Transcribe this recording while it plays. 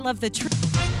Of the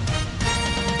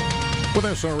With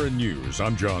SRN News,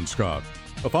 I'm John Scott.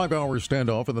 A 5-hour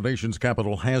standoff in the nation's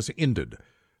capital has ended.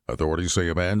 Authorities say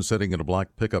a man sitting in a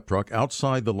black pickup truck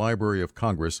outside the Library of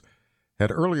Congress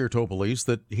had earlier told police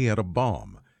that he had a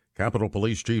bomb. Capitol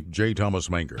Police Chief J. Thomas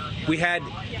Manger. We had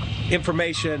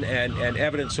information and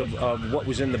evidence of what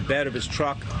was in the bed of his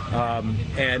truck,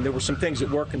 and there were some things that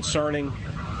were concerning,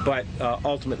 but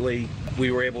ultimately we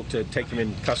were able to take him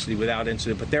in custody without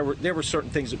incident. But there were certain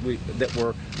things that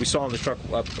we saw in the truck.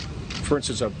 For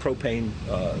instance, a propane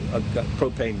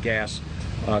gas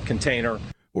container.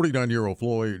 49-year-old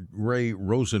Floyd Ray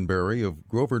Rosenberry of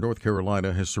Grover, North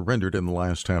Carolina, has surrendered in the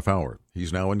last half hour.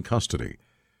 He's now in custody.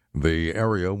 The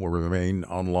area will remain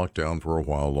on lockdown for a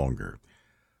while longer.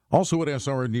 Also at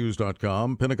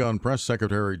SRNnews.com, Pentagon Press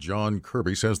Secretary John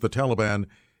Kirby says the Taliban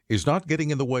is not getting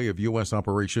in the way of U.S.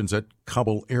 operations at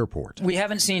Kabul airport. We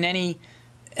haven't seen any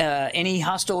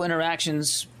hostile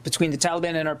interactions between the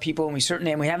Taliban and our people, and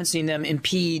we haven't seen them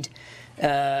impede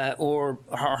or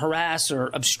harass or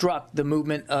obstruct the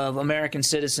movement of American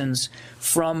citizens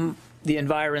from the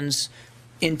environs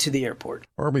into the airport.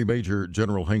 Army Major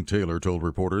General Hank Taylor told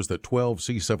reporters that 12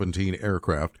 C-17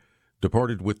 aircraft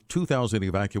departed with 2,000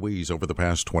 evacuees over the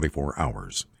past 24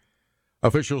 hours.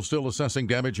 Officials still assessing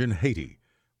damage in Haiti.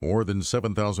 More than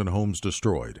 7,000 homes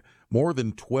destroyed, more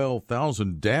than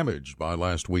 12,000 damaged by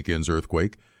last weekend's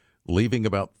earthquake, leaving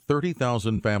about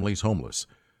 30,000 families homeless.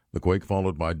 The quake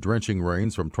followed by drenching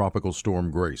rains from Tropical Storm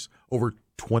Grace, over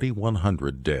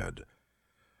 2,100 dead.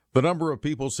 The number of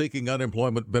people seeking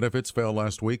unemployment benefits fell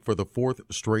last week for the fourth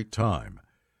straight time.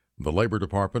 The Labor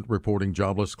Department reporting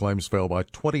jobless claims fell by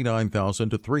 29,000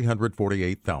 to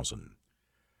 348,000.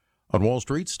 On Wall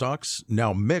Street, stocks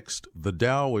now mixed. The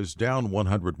Dow is down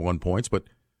 101 points, but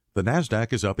the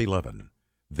Nasdaq is up 11.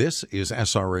 This is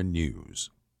SRN News.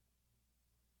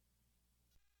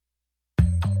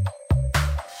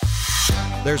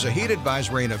 There's a heat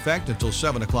advisory in effect until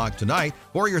 7 o'clock tonight.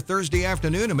 For your Thursday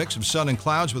afternoon, a mix of sun and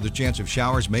clouds with a chance of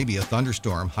showers, maybe a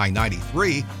thunderstorm, high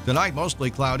 93. Tonight, mostly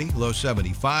cloudy, low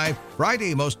 75.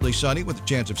 Friday, mostly sunny with a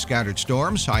chance of scattered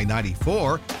storms, high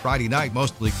 94. Friday night,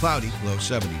 mostly cloudy, low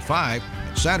 75.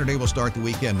 And Saturday will start the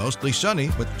weekend mostly sunny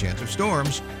with a chance of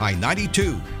storms, high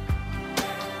 92.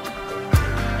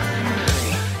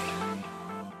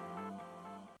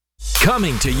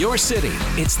 Coming to your city,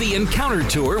 it's the Encounter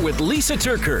Tour with Lisa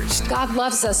Turkhurst. God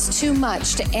loves us too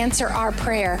much to answer our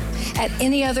prayer at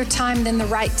any other time than the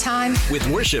right time. With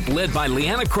worship led by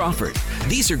Leanna Crawford,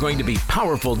 these are going to be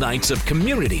powerful nights of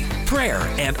community, prayer,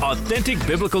 and authentic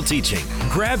biblical teaching.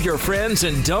 Grab your friends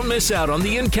and don't miss out on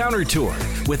the Encounter Tour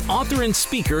with author and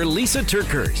speaker Lisa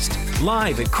Turkhurst.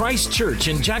 Live at Christ Church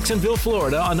in Jacksonville,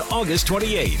 Florida on August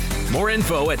 28th. More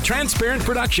info at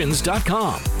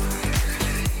transparentproductions.com.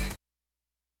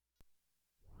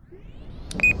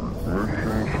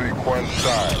 Sequence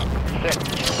time.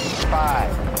 6,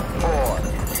 5, 4,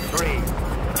 3,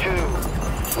 2,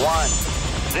 1,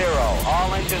 0.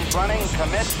 All engines running.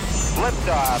 Commit.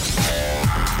 Liftoff.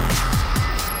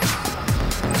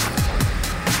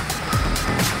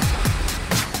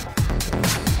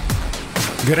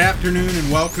 Good afternoon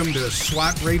and welcome to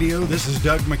SWAT Radio. This is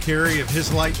Doug McCary of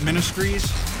His Light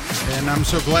Ministries, and I'm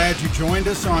so glad you joined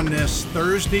us on this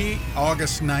Thursday,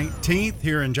 August 19th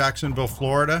here in Jacksonville,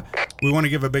 Florida. We want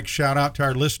to give a big shout out to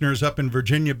our listeners up in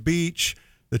Virginia Beach,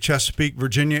 the Chesapeake,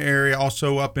 Virginia area,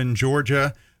 also up in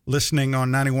Georgia, listening on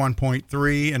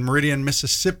 91.3, and Meridian,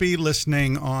 Mississippi,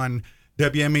 listening on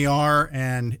WMER,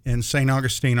 and in St.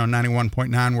 Augustine on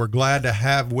 91.9. We're glad to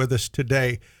have with us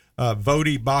today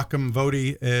Vodi Bakum.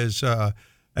 Vodi is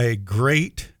a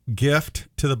great gift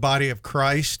to the body of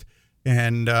Christ,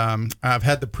 and I've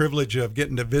had the privilege of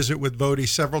getting to visit with Vodi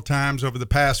several times over the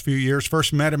past few years.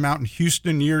 First met him out in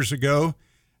Houston years ago,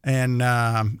 and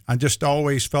I just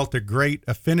always felt a great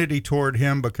affinity toward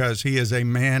him because he is a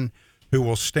man who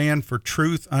will stand for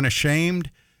truth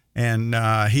unashamed, and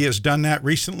he has done that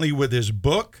recently with his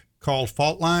book called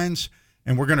Fault Lines,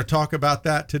 and we're going to talk about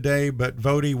that today. But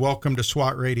Vodi, welcome to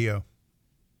SWAT Radio.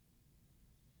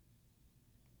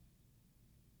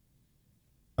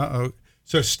 Uh-oh.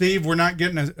 So, Steve, we're not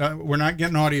getting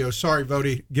audio. Sorry,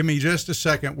 Vodi. Give me just a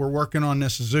second. We're working on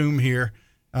this Zoom here.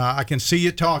 I can see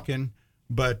you talking,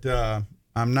 but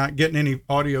I'm not getting any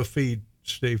audio feed,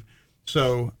 Steve.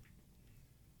 So,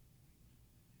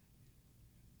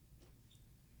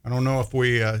 I don't know if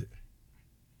we...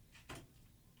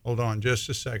 hold on just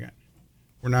a second.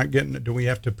 We're not getting it. Do we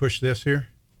have to push this here?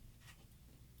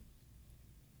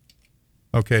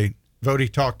 Okay. Vodi,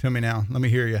 talk to me now. Let me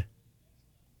hear you.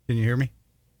 Can you hear me?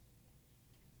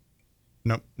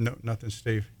 No, nothing,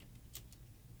 Steve.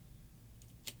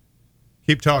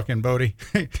 Keep talking, Bodie.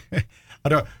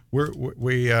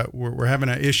 We're having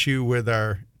an issue with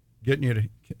our getting you to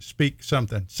speak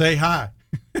something. Say hi.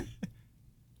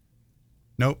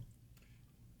 Nope.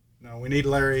 No, we need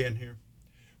Larry in here.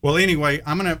 Well, anyway,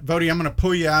 Bodie, I'm gonna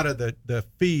pull you out of the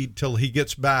feed till he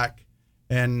gets back,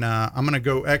 and I'm gonna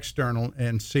go external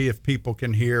and see if people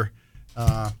can hear.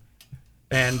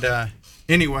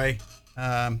 Anyway,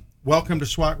 welcome to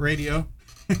SWAT Radio.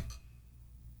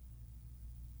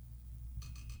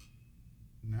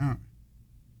 No.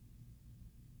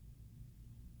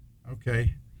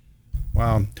 Okay.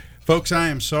 Wow. Folks, I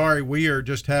am sorry. We are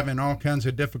just having all kinds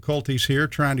of difficulties here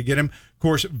trying to get him. Of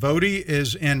course, Vodi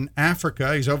is in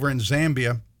Africa. He's over in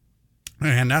Zambia.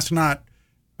 And that's not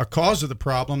a cause of the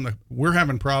problem. We're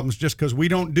having problems just because we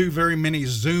don't do very many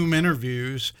Zoom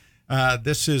interviews.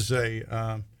 This is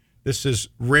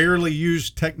rarely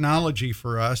used technology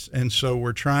for us, and so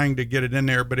we're trying to get it in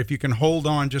there. But if you can hold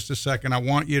on just a second, I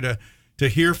want you to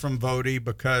hear from Vodi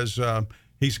because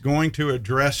he's going to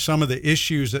address some of the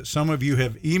issues that some of you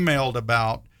have emailed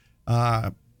about.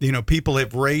 People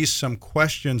have raised some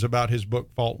questions about his book,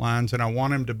 Fault Lines, and I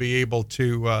want him to be able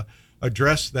to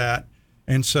address that.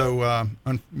 And so,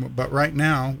 but right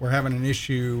now we're having an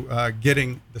issue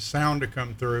getting the sound to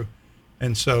come through.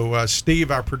 And so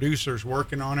Steve, our producer, is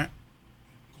working on it.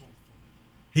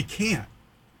 He can't.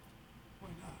 Why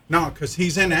not? No, because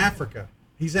he's in Africa.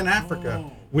 He's in Africa.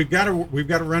 Oh. We've got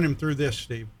to run him through this,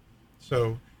 Steve.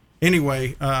 So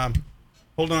anyway,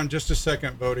 hold on just a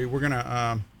second, Vodi. We're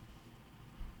gonna.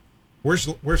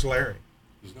 Where's Larry?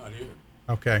 He's not here.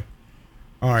 Okay.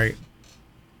 All right.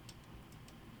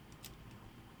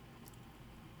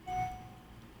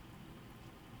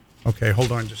 Okay,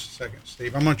 hold on just a second,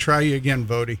 Steve. I'm going to try you again,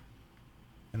 Vodi.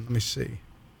 And let me see.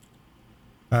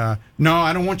 No,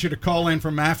 I don't want you to call in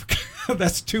from Africa.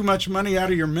 That's too much money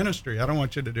out of your ministry. I don't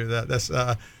want you to do that. That's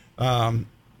can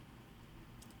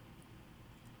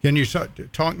you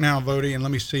talk now, Vodi, and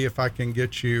let me see if I can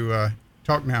get you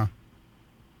talk now.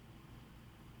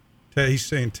 He's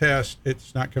saying test.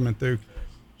 It's not coming through.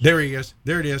 There he is.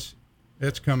 There it is.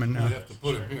 It's coming now. You have to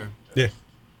put him here. Yeah.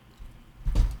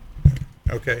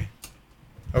 Okay.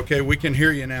 Okay, we can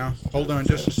hear you now. Hold on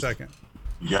just a second.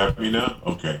 You got me now?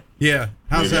 Okay. Yeah.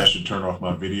 How's Maybe that? I should turn off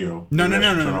my video. No.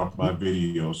 Turn off my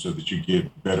video so that you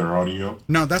get better audio.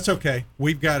 No, that's okay.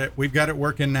 We've got it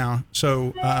working now.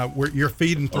 So you're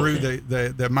feeding through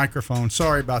the microphone.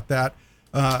 Sorry about that.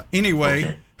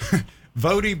 Anyway, okay.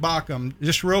 Vodi Bakum,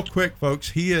 just real quick, folks.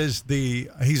 He's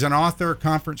an author,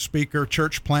 conference speaker,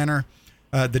 church planner,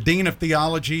 the dean of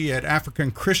theology at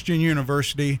African Christian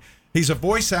University. He's a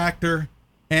voice actor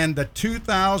and the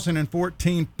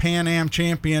 2014 Pan Am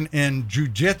champion in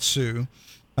jiu-jitsu.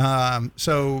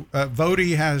 So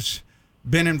Vodi has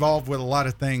been involved with a lot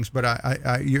of things, but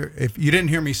if you didn't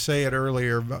hear me say it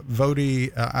earlier,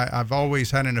 Vodi, I've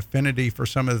always had an affinity for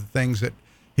some of the things that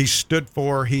he stood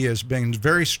for. He has been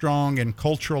very strong in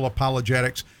cultural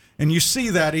apologetics, and you see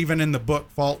that even in the book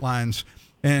Fault Lines.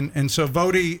 And so,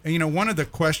 Vodi, one of the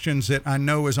questions that I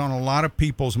know is on a lot of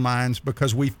people's minds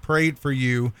because we've prayed for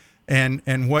you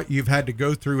and what you've had to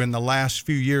go through in the last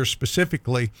few years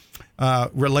specifically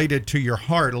related to your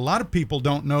heart. A lot of people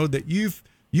don't know that you've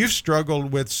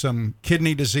struggled with some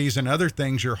kidney disease and other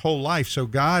things your whole life. So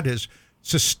God has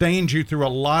sustained you through a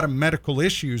lot of medical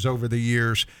issues over the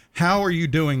years. How are you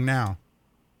doing now?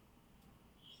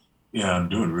 Yeah, I'm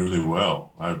doing really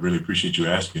well. I really appreciate you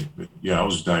asking. But yeah, I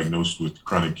was diagnosed with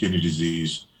chronic kidney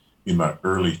disease in my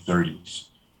early 30s.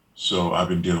 So I've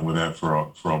been dealing with that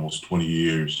for almost 20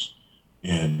 years.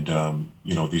 And,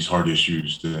 these heart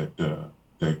issues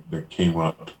that came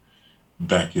up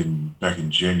back in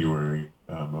January,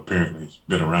 apparently it's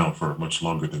been around for much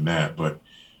longer than that. But,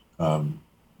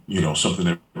 something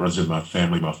that runs in my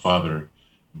family. My father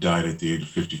died at the age of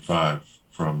 55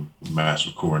 from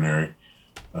massive coronary.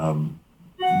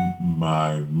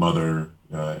 My mother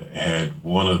had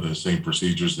one of the same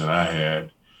procedures that I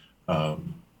had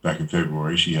back in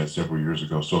February. She had several years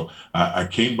ago. So I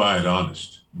came by it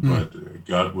honest, but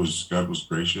God was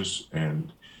gracious,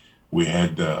 and we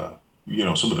had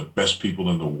some of the best people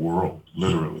in the world,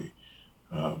 literally,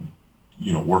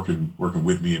 working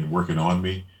with me and working on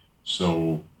me.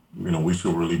 So we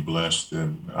feel really blessed,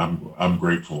 and I'm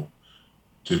grateful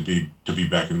to be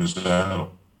back in this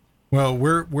saddle. Well,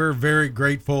 we're very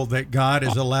grateful that God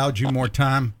has allowed you more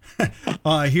time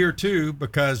here too,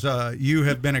 because you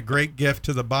have been a great gift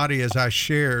to the body, as I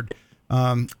shared.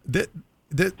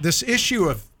 This issue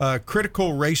of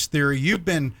critical race theory,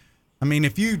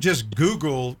 if you just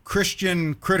Google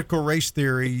Christian critical race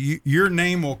theory, your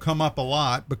name will come up a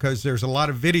lot because there's a lot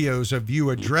of videos of you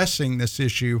addressing this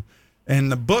issue.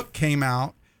 And the book came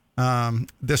out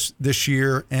this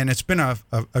year, and it's been a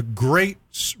great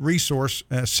resource.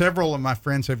 Several of my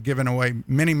friends have given away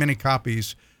many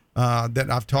copies that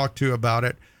I've talked to about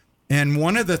it. And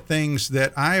one of the things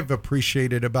that I've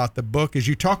appreciated about the book is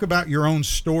you talk about your own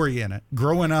story in it,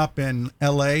 growing up in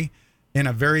L.A. in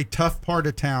a very tough part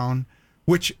of town,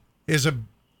 which is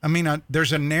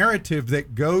there's a narrative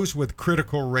that goes with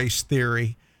critical race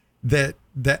theory that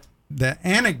the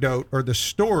anecdote or the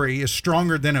story is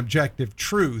stronger than objective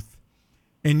truth.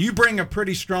 And you bring a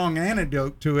pretty strong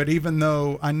anecdote to it, even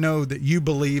though I know that you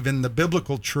believe in the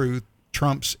biblical truth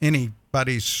trumps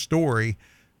anybody's story.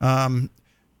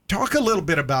 Talk a little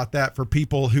bit about that for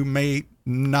people who may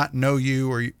not know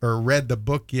you or read the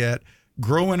book yet.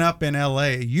 Growing up in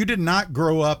L.A., you did not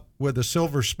grow up with a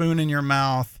silver spoon in your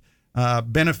mouth,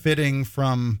 benefiting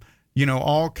from,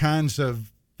 all kinds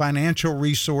of financial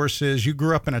resources. You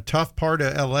grew up in a tough part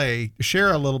of L.A.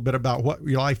 Share a little bit about what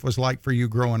your life was like for you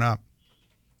growing up.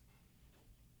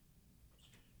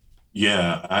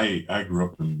 Yeah, I grew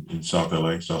up in South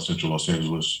LA, South Central Los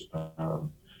Angeles. I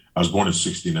was born in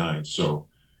 '69, so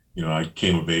I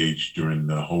came of age during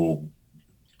the whole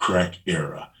crack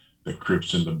era, the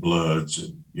Crips and the Bloods,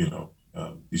 and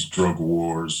these drug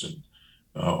wars and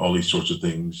all these sorts of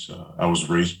things. I was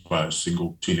raised by a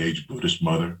single teenage Buddhist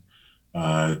mother.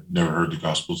 Never heard the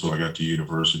gospel till I got to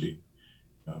university.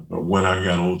 But when I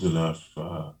got old enough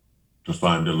to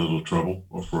find a little trouble,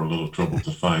 or for a little trouble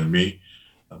to find me,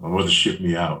 my mother shipped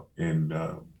me out, and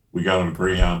we got on a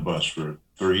Greyhound bus for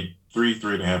three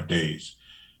and a half days,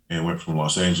 and went from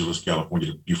Los Angeles,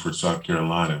 California to Beaufort, South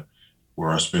Carolina, where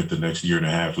I spent the next year and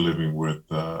a half living with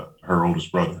her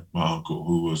oldest brother, my uncle,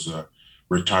 who was a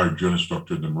retired drill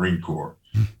instructor in the Marine Corps,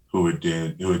 who had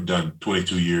done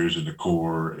 22 years in the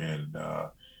Corps and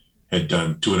had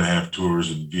done 2.5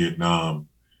 tours in Vietnam,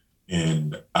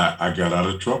 and I got out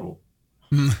of trouble.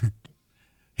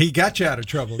 He got you out of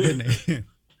trouble, didn't he?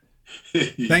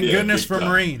 Thank goodness for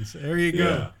Marines. There you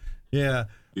go. Yeah.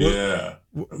 Yeah.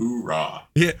 Hoorah.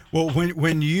 Yeah. Well,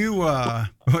 when you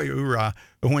hoorah,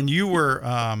 when you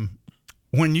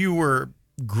were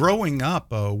growing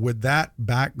up with that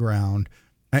background,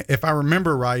 if I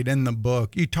remember right in the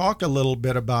book, you talk a little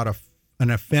bit about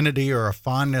an affinity or a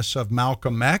fondness of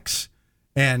Malcolm X,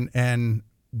 and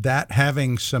that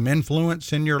having some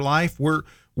influence in your life.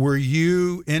 Were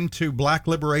you into Black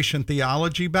liberation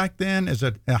theology back then as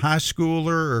a high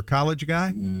schooler or college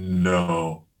guy?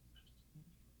 No,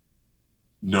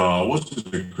 I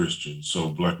wasn't a Christian, so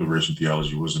Black liberation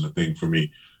theology wasn't a thing for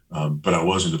me. But I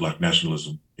was into Black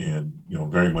nationalism, and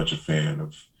very much a fan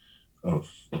of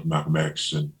Malcolm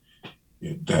X and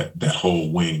that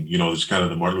whole wing. It's kind of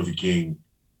the Martin Luther King,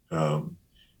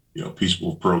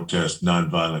 peaceful protest,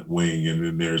 nonviolent wing, and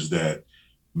then there's that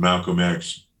Malcolm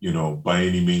X, by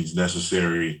any means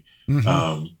necessary,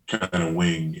 kind of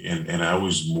wing. And I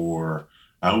was more,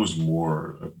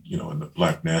 in the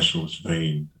Black nationalist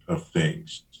vein of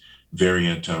things, very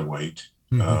anti-white,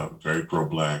 very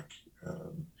pro-Black,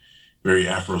 very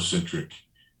Afrocentric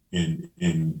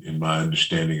in my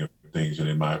understanding of things and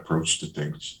in my approach to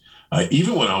things.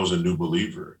 Even when I was a new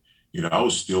believer, I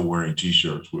was still wearing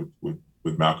T-shirts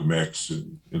with Malcolm X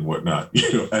and whatnot,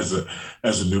 as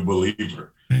a new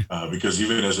believer. Because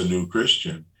even as a new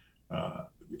Christian,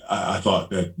 I thought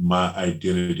that my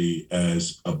identity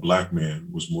as a Black man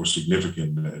was more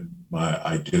significant than my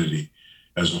identity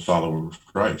as a follower of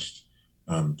Christ.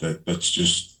 That's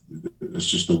just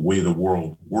the way the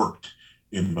world worked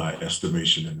in my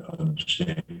estimation and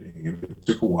understanding. And it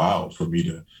took a while for me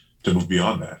to move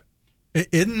beyond that.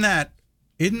 Isn't that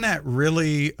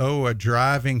really a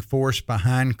driving force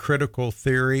behind critical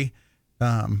theory?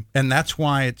 And that's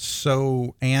why it's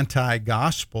so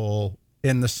anti-gospel,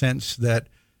 in the sense that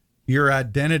your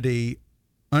identity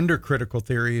under critical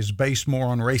theory is based more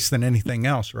on race than anything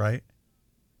else, right?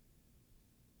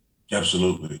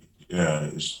 Absolutely. Yeah.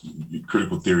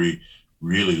 Critical theory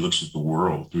really looks at the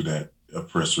world through that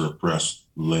oppressor-oppressed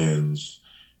lens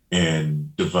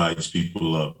and divides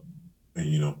people up,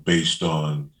 based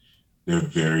on their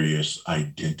various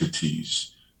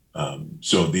identities.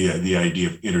 So the idea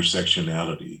of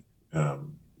intersectionality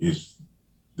is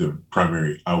the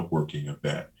primary outworking of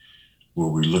that, where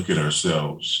we look at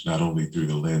ourselves not only through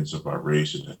the lens of our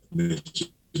race and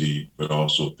ethnicity, but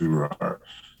also through our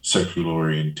sexual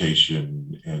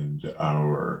orientation and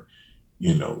our,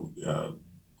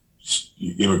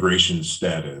 immigration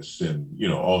status and,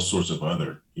 all sorts of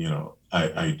other,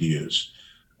 ideas.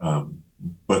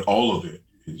 But all of it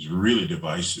is really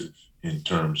divisive in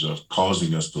terms of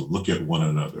causing us to look at one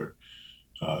another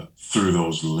through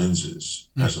those lenses,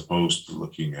 as opposed to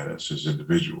looking at us as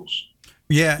individuals.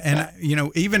 Yeah, and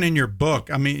even in your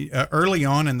book, I mean, early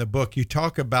on in the book, you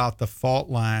talk about the fault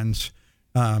lines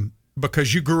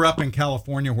because you grew up in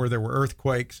California where there were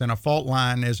earthquakes, and a fault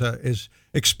line is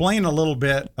explain a little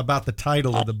bit about the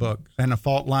title of the book and a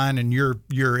fault line and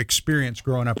your experience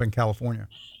growing up in California.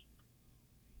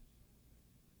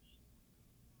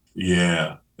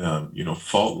 Yeah,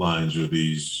 fault lines are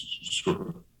these sort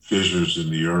of fissures in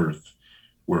the earth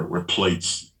where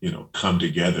plates, come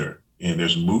together. And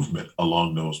there's movement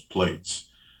along those plates.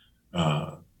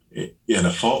 And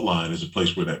a fault line is a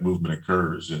place where that movement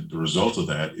occurs. And the result of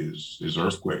that is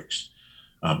earthquakes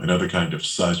and other kind of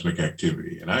seismic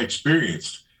activity. And I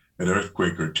experienced an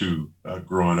earthquake or two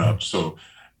growing up. So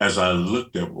as I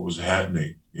looked at what was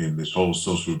happening in this whole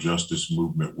social justice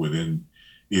movement within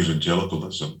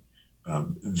evangelicalism,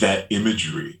 that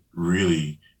imagery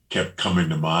really kept coming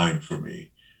to mind for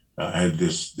me. I had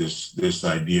this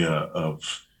idea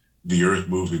of the earth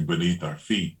moving beneath our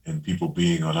feet and people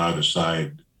being on either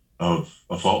side of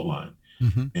a fault line.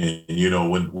 Mm-hmm. And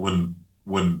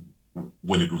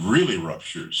when it really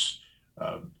ruptures,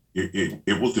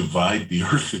 it will divide the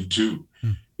earth in two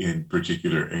in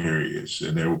particular areas,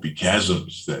 and there will be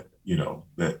chasms that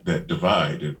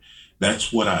divide, and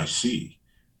that's what I see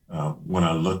when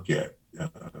I look at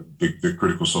the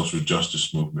critical social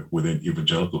justice movement within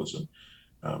evangelicalism.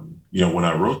 When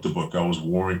I wrote the book, I was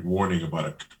warning about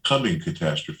a coming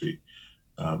catastrophe.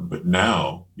 But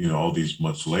now, all these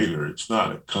months later, it's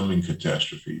not a coming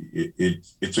catastrophe.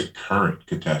 It's a current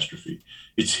catastrophe.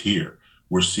 It's here.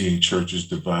 We're seeing churches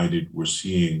divided. We're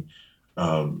seeing,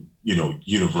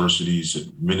 universities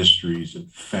and ministries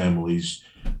and families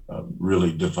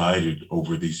really divided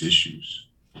over these issues.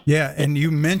 Yeah, and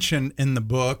you mentioned in the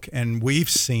book, and we've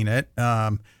seen it,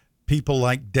 people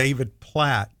like David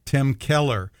Platt, Tim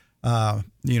Keller, I'm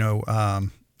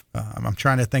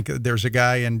trying to think. There's a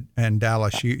guy in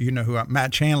Dallas, you know who,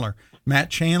 Matt Chandler,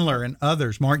 and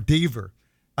others, Mark Deaver.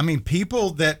 I mean,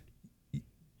 people that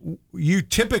you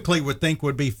typically would think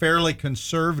would be fairly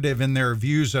conservative in their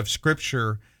views of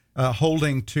Scripture,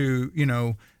 holding to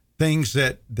things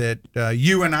that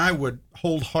you and I would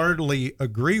wholeheartedly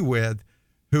agree with,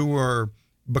 who are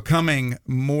becoming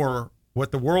more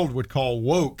what the world would call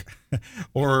woke,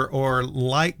 or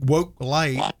like woke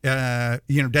light.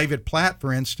 David Platt,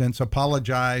 for instance,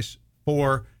 apologized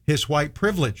for his white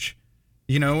privilege.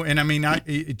 And I mean,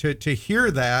 to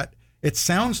hear that, it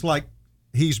sounds like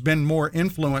he's been more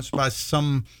influenced by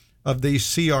some of these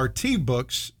CRT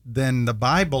books than the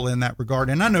Bible in that regard.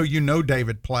 And I know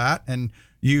David Platt, and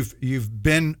you've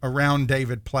been around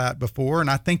David Platt before, and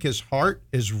I think his heart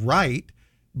is right,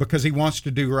 because he wants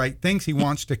to do right things. He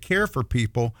wants to care for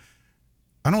people.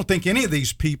 I don't think any of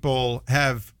these people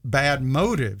have bad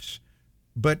motives,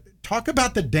 but talk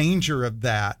about the danger of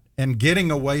that and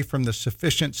getting away from the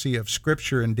sufficiency of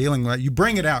Scripture and dealing with it. You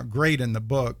bring it out great in the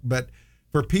book, but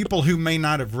for people who may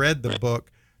not have read the book,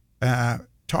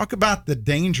 talk about the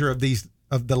danger of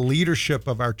the leadership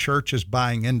of our churches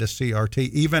buying into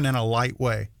CRT, even in a light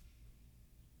way.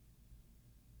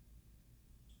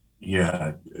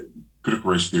 Yeah.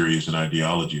 Critical race theory is an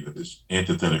ideology that is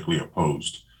antithetically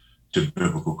opposed to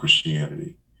biblical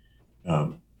Christianity.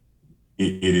 It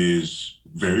is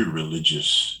very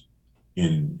religious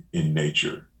in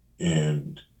nature,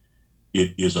 and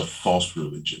it is a false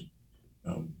religion.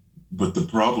 But the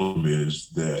problem is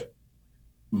that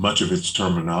much of its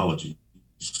terminology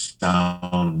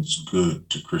sounds good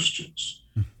to Christians.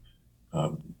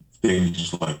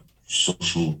 Things like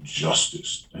social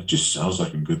justice, that just sounds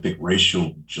like a good thing.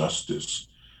 Racial justice,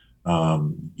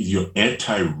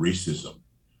 anti-racism.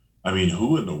 I mean,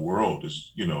 who in the world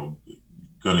is,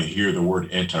 going to hear the word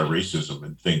anti-racism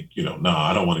and think,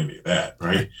 I don't want any of that,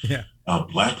 right? Yeah.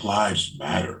 Black lives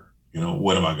matter.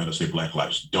 What am I going to say? Black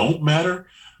lives don't matter.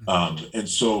 And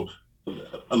so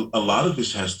a lot of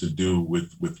this has to do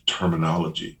with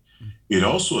terminology. It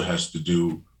also has to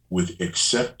do with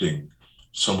accepting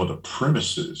some of the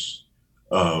premises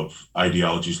of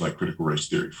ideologies like critical race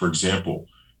theory. For example,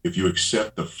 if you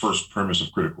accept the first premise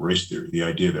of critical race theory, the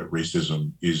idea that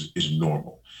racism is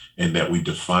normal, and that we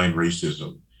define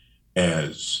racism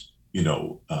as,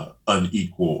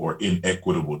 unequal or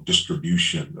inequitable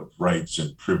distribution of rights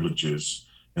and privileges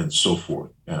and so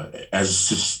forth, as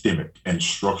systemic and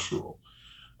structural.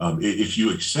 If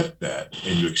you accept that,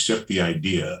 and you accept the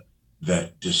idea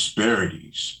that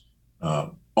disparities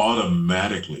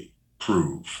automatically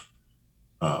prove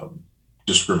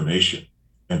discrimination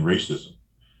and racism,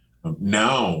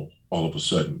 now all of a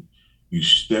sudden you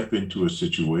step into a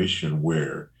situation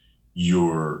where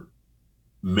you're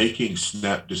making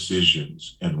snap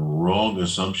decisions and wrong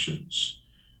assumptions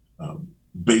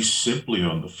based simply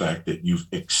on the fact that you've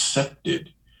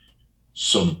accepted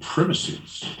some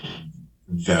premises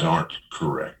that aren't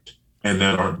correct and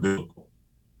that aren't biblical.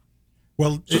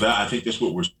 Well, so I think that's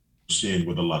what we're seeing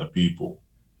with a lot of people.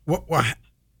 Well,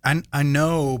 I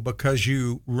know, because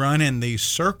you run in these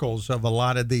circles of a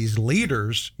lot of these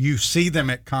leaders, you see them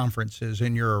at conferences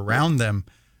and you're around them.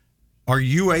 Are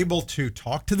you able to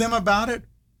talk to them about it?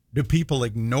 Do people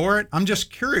ignore it? I'm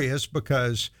just curious,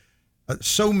 because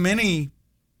so many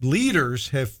leaders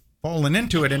have fallen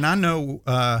into it. And I know,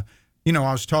 I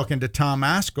was talking to Tom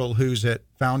Askell, who's at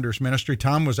Founders Ministry.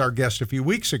 Tom was our guest a few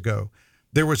weeks ago.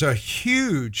 There was a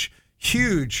huge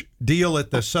deal at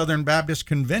the Southern Baptist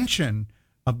Convention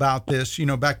about this,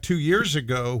 back 2 years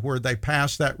ago, where they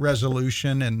passed that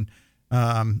resolution,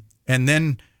 and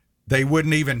then they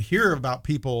wouldn't even hear about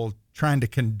people trying to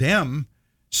condemn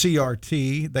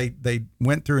CRT. They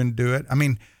went through and do it. I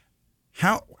mean,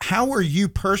 how are you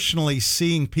personally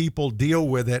seeing people deal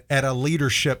with it at a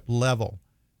leadership level?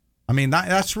 I mean,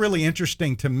 that's really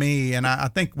interesting to me, and I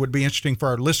think would be interesting for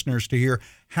our listeners to hear.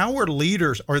 How are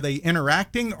leaders, are they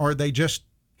interacting, or are they just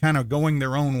kind of going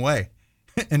their own way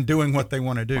and doing what they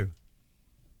want to do?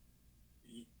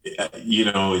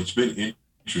 It's been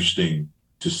interesting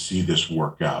to see this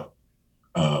work out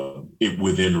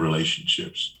within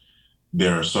relationships.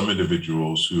 There are some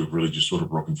individuals who have really just sort of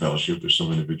broken fellowship. There's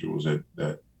some individuals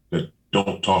that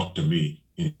don't talk to me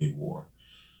anymore.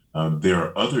 There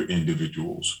are other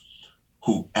individuals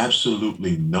who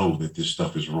absolutely know that this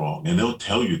stuff is wrong, and they'll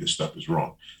tell you this stuff is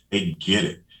wrong. They get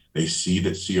it. They see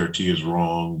that CRT is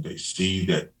wrong. They see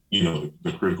that,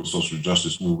 the critical social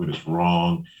justice movement is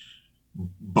wrong.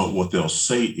 But what they'll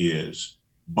say is,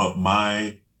 but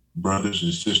my brothers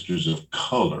and sisters of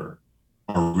color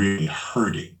are really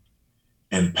hurting.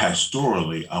 And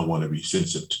pastorally, I want to be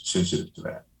sensitive to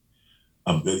that.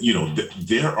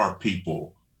 There are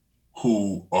people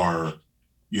who are,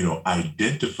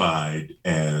 identified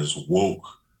as woke,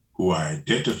 who are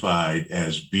identified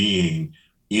as being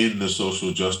in the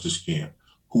social justice camp,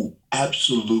 who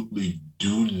absolutely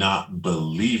do not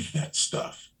believe that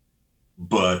stuff.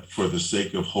 But for the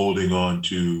sake of holding on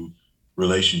to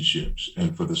relationships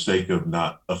and for the sake of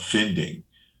not offending,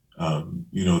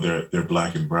 their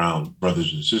Black and brown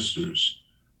brothers and sisters,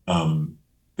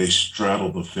 they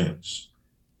straddle the fence,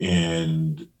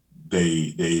 and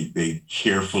they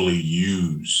carefully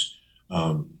use,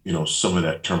 some of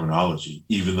that terminology,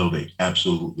 even though they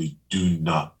absolutely do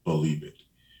not believe it,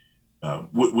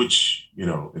 which,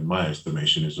 in my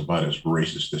estimation, is about as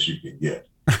racist as you can get.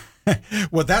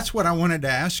 Well, that's what I wanted to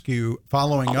ask you,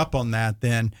 following up on that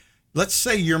then. Let's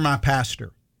say you're my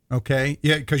pastor, okay?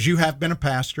 Yeah, because you have been a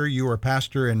pastor. You were a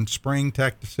pastor in Spring,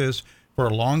 Texas for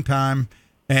a long time,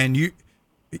 and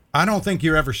I don't think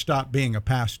you ever stopped being a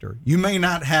pastor. You may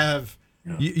not have,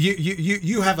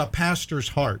 you have a pastor's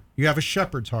heart. You have a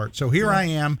shepherd's heart. So here I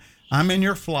am, I'm in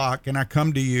your flock, and I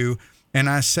come to you, and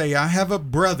I say, I have a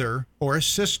brother or a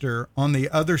sister on the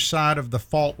other side of the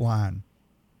fault line.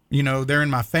 They're in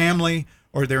my family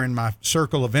or they're in my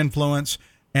circle of influence,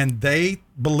 and they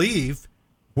believe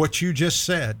what you just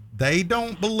said. They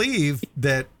don't believe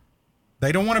that,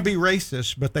 they don't want to be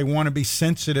racist, but they want to be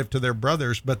sensitive to their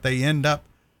brothers, but they end up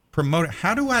promoting.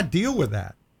 How do I deal with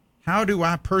that? How do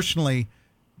I personally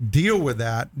deal with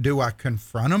that? Do I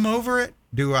confront them over it?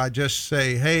 Do I just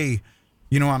say, hey,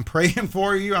 I'm praying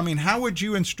for you? I mean, how would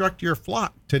you instruct your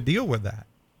flock to deal with that?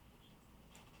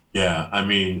 Yeah, I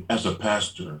mean, as a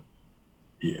pastor,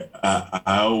 I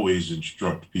always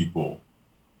instruct people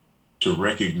to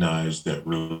recognize that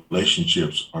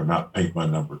relationships are not paint by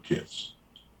number kits,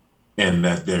 and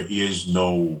that there is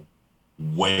no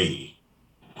way,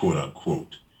 quote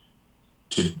unquote,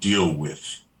 to deal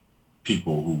with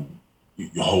people who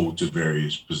hold to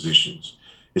various positions.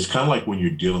 It's kind of like when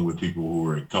you're dealing with people who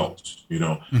are in cults,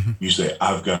 you say,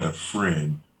 I've got a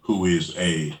friend who is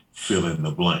a fill in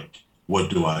the blank. What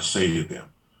do I say to them?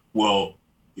 Well,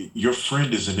 your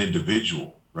friend is an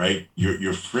individual, right?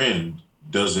 Your friend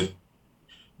doesn't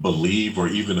believe or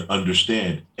even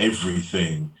understand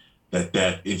everything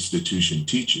that institution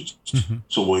teaches. Mm-hmm.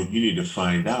 So what you need to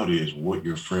find out is what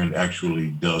your friend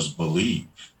actually does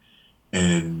believe.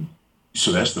 And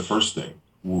so that's the first thing.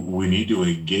 We need to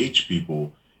engage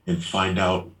people and find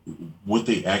out what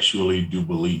they actually do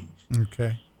believe.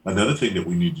 Okay. Another thing that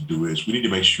we need to do is we need to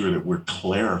make sure that we're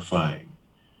clarifying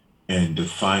and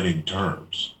defining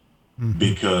terms,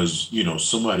 because,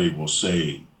 somebody will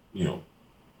say,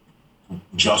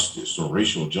 justice or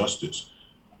racial justice.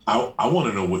 I want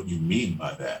to know what you mean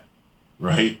by that.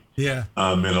 right? Yeah.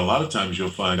 And a lot of times you'll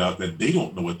find out that they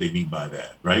don't know what they mean by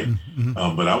that, right?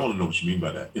 But I want to know what you mean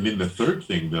by that. And then the third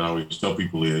thing that I always tell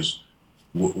people is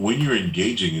when you're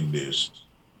engaging in this,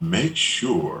 make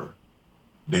sure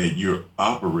that you're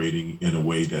operating in a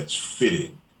way that's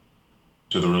fitting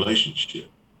to the relationship.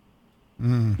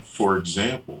 For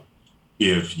example,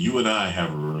 if you and I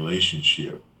have a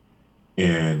relationship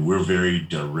and we're very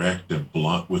direct and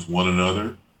blunt with one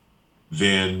another,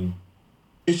 then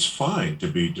it's fine to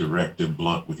be direct and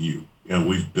blunt with you. And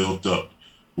we've built up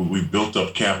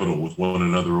capital with one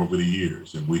another over the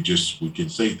years, and we can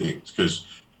say things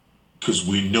because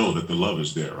we know that the love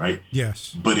is there, right?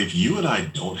 Yes. But if you and I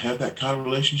don't have that kind of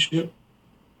relationship,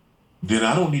 then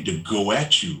I don't need to go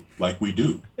at you like we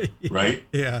do, right?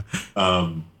 Yeah.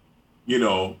 You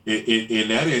know, in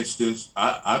that instance,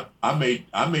 I may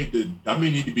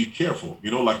need to be careful,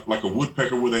 you know, like a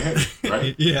woodpecker with a headache,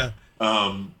 right? Yeah.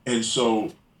 And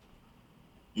so,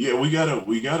 yeah, we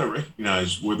gotta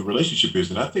recognize where the relationship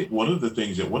is. And I think one of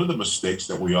the mistakes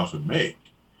that we often make,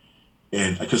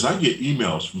 and because I get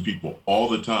emails from people all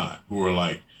the time who are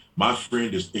like, my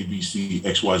friend is ABC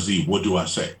XYZ, what do I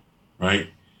say, right?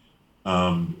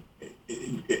 And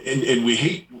we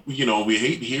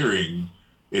hate hearing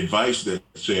advice that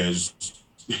says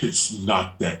it's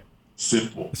not that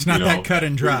simple. It's not that cut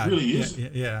and dry. It really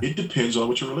isn't. Yeah. It depends on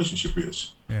what your relationship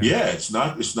is. Yeah. It's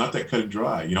not that cut and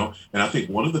dry, you know? And I think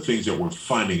one of the things that we're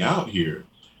finding out here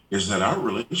is that our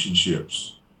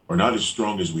relationships are not as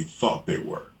strong as we thought they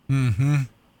were.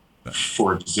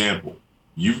 For example,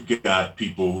 you've got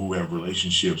people who have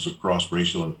relationships across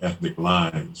racial and ethnic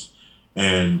lines,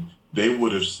 and they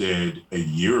would have said a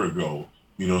year ago,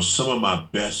 you know, some of my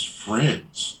best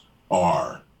friends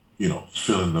are, you know,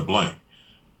 fill in the blank.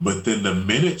 But then the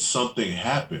minute something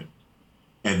happened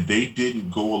and they didn't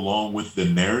go along with the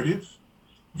narrative,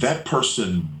 that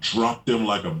person dropped them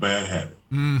like a bad habit.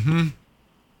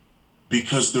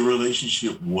 Because the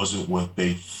relationship wasn't what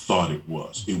they thought it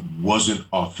was. It wasn't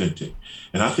authentic.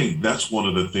 And I think that's one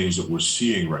of the things that we're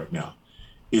seeing right now,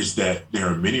 is that there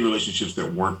are many relationships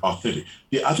that weren't authentic.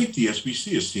 Yeah, I think the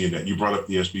SBC is seeing that. You brought up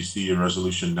the SBC in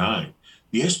Resolution 9.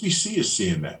 The SBC is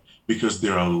seeing that because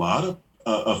there are a lot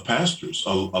of pastors,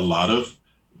 a lot of,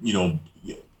 you know,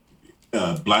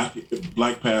 black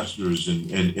pastors and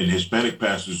Hispanic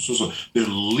pastors. So they're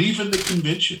leaving the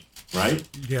convention, right?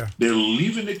 Yeah. They're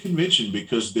leaving the convention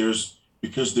because there's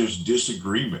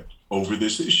disagreement over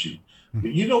this issue.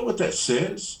 You know what that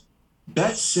says?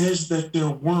 That says that there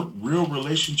weren't real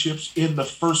relationships in the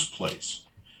first place.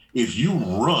 If you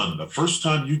run the first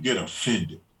time you get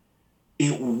offended,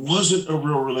 it wasn't a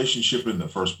real relationship in the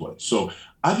first place. So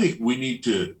I think we need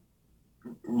to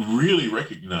really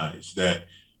recognize that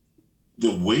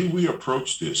the way we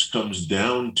approach this comes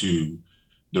down to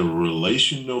the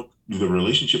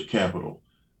relationship capital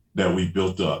that we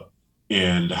built up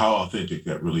and how authentic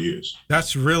that really is.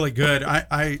 That's really good.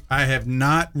 I have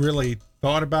not really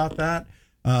thought about that,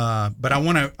 but I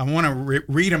want to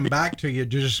read them back to you to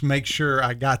just make sure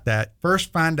I got that.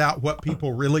 First, find out what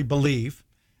people really believe,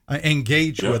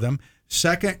 engage with them.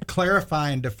 Second, clarify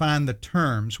and define the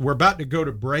terms. We're about to go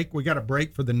to break. We got a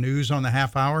break for the news on the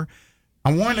half hour.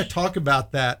 I want to talk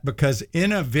about that because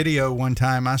in a video one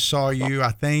time I saw you, I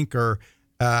think, or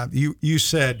you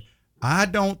said, I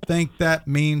don't think that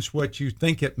means what you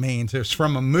think it means. It's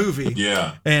from a movie.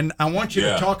 Yeah. And I want you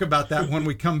to talk about that when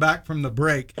we come back from the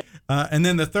break. And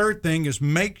then the third thing is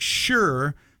make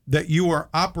sure that you are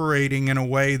operating in a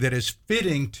way that is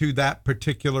fitting to that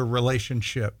particular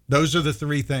relationship. Those are the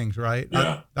three things, right?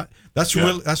 Yeah. That's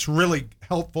really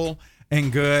helpful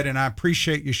and good, and I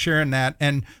appreciate you sharing that.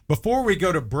 And before we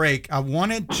go to break, I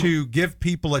wanted to give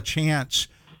people a chance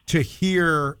to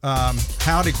hear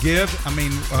how to give. I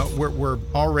mean, we're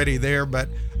already there, but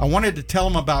I wanted to tell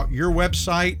them about your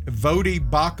website,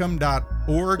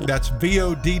 VodiBauckham.org. That's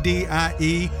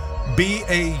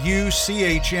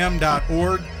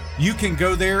VODDIEBAUCHM.org. You can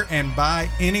go there and buy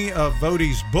any of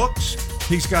Vodi's books.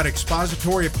 He's got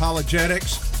expository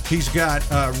apologetics. He's got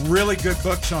really good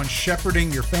books on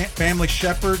shepherding your family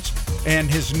shepherds. And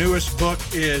his newest book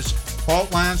is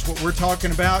Fault Lines, what we're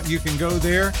talking about. You can go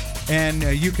there. And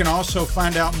you can also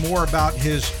find out more about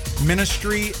his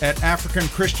ministry at African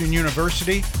Christian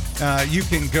University. You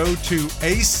can go to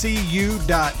acu.usa.com.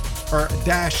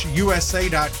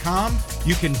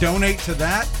 You can donate to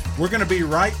that. We're going to be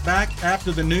right back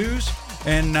after the news,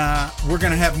 and we're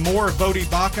going to have more of Vodi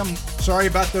Bauckham. Sorry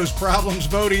about those problems,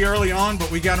 Vodi, early on,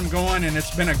 but we got them going, and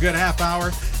it's been a good half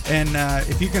hour. And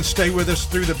if you can stay with us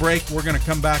through the break, we're going to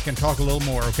come back and talk a little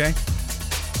more, okay?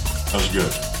 Sounds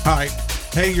good. All right.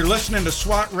 Hey, you're listening to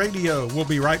SWAT Radio. We'll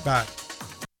be right back.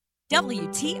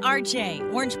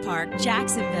 WTRJ, Orange Park,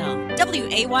 Jacksonville.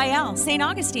 WAYL, St.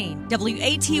 Augustine.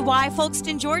 WATY,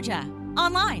 Folkston, Georgia.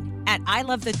 Online at I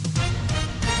Love the...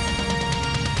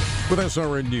 With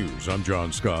SRN News, I'm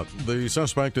John Scott. The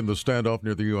suspect in the standoff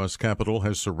near the U.S. Capitol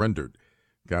has surrendered.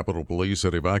 Capitol Police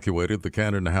had evacuated the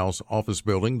Cannon House office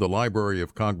building, the Library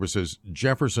of Congress's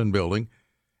Jefferson building,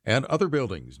 and other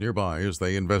buildings nearby as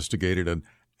they investigated an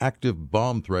active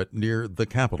bomb threat near the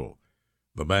Capitol.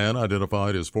 The man,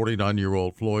 identified as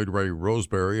 49-year-old Floyd Ray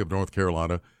Roseberry of North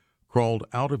Carolina, crawled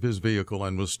out of his vehicle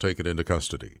and was taken into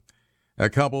custody.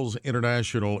 At Kabul's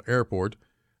International Airport,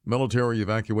 military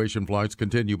evacuation flights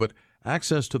continue, but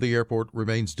access to the airport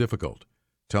remains difficult.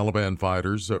 Taliban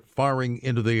fighters are firing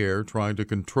into the air, trying to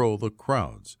control the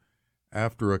crowds.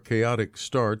 After a chaotic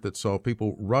start that saw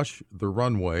people rush the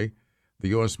runway, the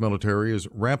U.S. military is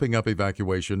ramping up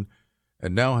evacuation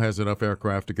and now has enough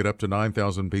aircraft to get up to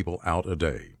 9,000 people out a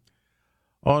day.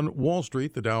 On Wall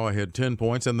Street, the Dow had 10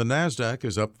 points and the NASDAQ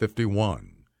is up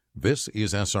 51. This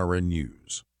is SRN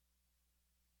News.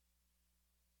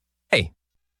 Hey.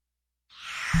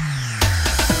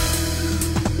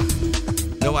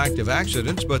 No active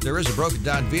accidents, but there is a broken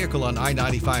down vehicle on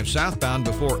I-95 southbound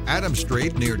before Adams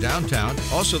Street near downtown.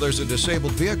 Also, there's a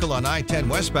disabled vehicle on I-10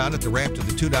 westbound at the ramp to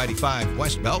the 295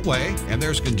 West Beltway. And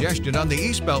there's congestion on the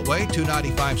East Beltway,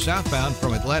 295 southbound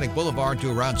from Atlantic Boulevard to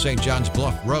around St. John's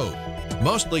Bluff Road.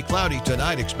 Mostly cloudy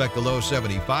tonight, expect a low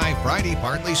 75. Friday,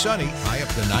 partly sunny, high up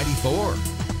to 94.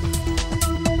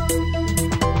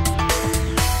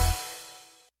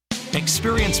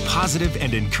 Experience positive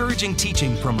and encouraging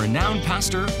teaching from renowned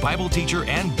pastor, Bible teacher,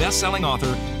 and best-selling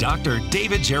author, Dr.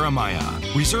 David Jeremiah.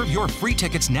 Reserve your free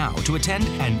tickets now to attend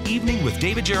an evening with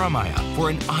David Jeremiah for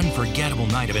an unforgettable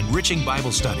night of enriching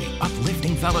Bible study,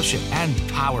 uplifting fellowship, and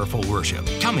powerful worship.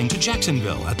 Coming to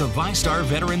Jacksonville at the ViStar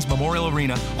Veterans Memorial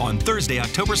Arena on Thursday,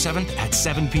 October 7th at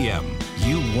 7 p.m.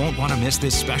 You won't want to miss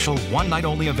this special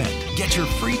one-night-only event. Get your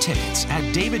free tickets at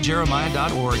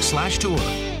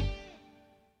davidjeremiah.org/tour.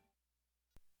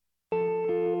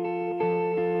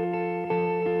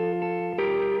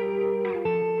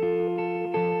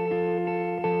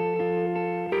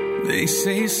 They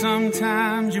say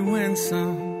sometimes you win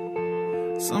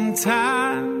some,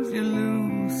 sometimes you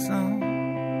lose some.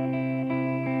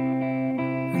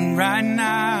 And right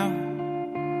now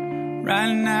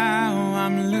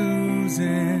I'm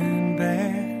losing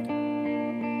bad.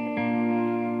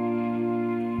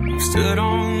 I've stood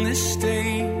on this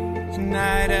stage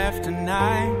night after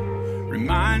night,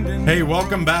 reminding... Hey,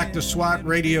 welcome back to SWAT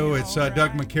Radio. It's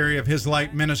Doug McCary of His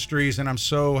Light Ministries, and I'm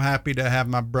so happy to have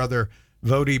my brother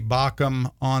Vodi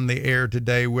Bakum on the air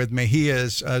today with me. He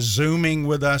is Zooming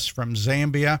with us from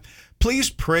Zambia. Please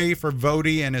pray for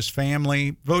Vodi and his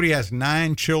family. Vodi has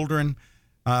 9 children.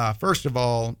 First of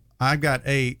all, I've got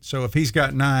 8, so if he's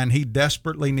got 9, he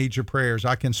desperately needs your prayers.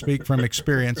 I can speak from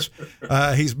experience.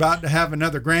 He's about to have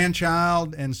another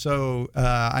grandchild, and so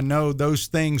I know those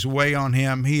things weigh on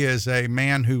him. He is a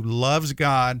man who loves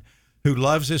God, who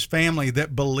loves his family,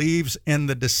 that believes in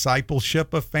the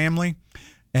discipleship of family.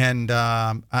 And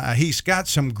he's got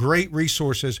some great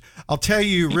resources. I'll tell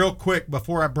you real quick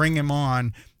before I bring him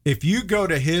on, if you go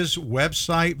to his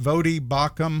website,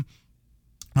 vodibakum.org,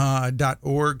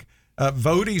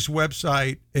 Vodi's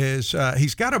website is,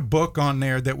 he's got a book on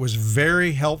there that was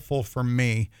very helpful for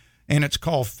me, and it's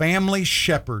called Family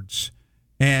Shepherds,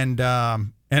 and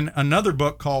another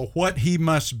book called What He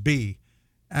Must Be.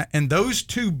 And those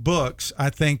 2 books, I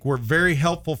think, were very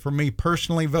helpful for me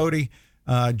personally, Vodi.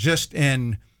 Just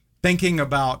in thinking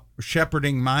about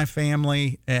shepherding my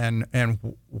family and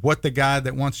what the guy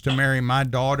that wants to marry my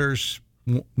daughters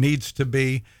needs to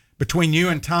be. Between you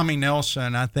and Tommy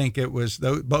Nelson, I think it was,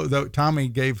 though Tommy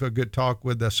gave a good talk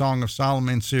with the Song of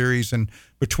Solomon series, and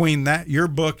between that, your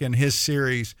book and his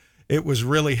series, it was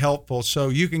really helpful. So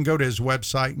you can go to his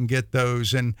website and get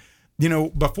those. And, you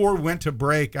know, before we went to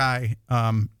break, I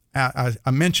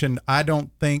mentioned I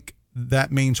don't think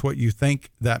that means what you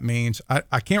think that means.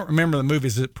 I can't remember the movie.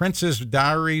 Is it Princess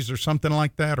Diaries or something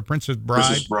like that, or Princess Bride?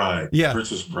 Princess Bride. Yeah.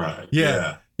 Princess Bride.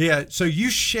 Yeah. So you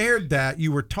shared that.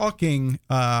 You were talking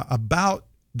about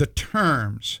the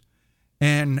terms.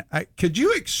 And could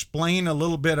you explain a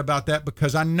little bit about that?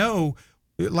 Because I know,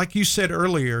 like you said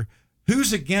earlier,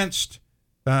 who's against,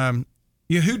 who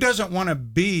doesn't want to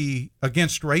be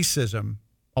against racism?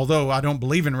 Although I don't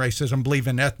believe in racism, believe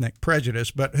in ethnic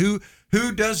prejudice, but who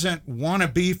doesn't want to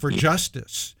be for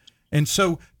justice? And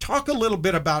so talk a little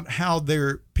bit about how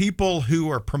there people who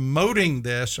are promoting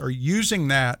this are using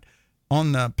that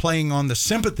playing on the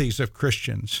sympathies of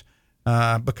Christians,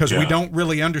 because we don't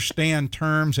really understand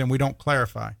terms and we don't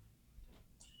clarify.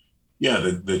 Yeah,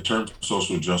 the term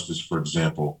social justice, for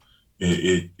example,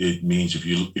 it means if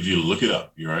you look it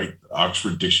up, you're right,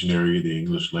 Oxford Dictionary of the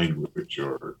English Language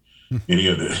or any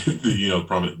of the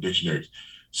prominent dictionaries,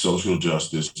 social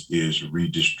justice is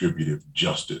redistributive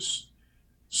justice.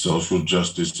 Social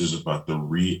justice is about the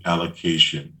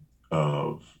reallocation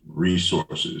of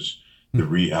resources, the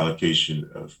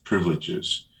reallocation of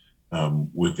privileges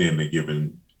within a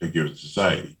given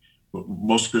society. But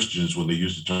most Christians, when they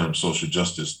use the term social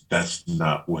justice, that's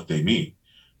not what they mean.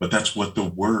 But that's what the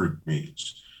word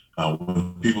means.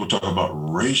 When people talk about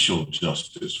racial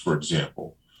justice, for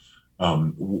example,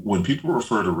 when people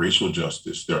refer to racial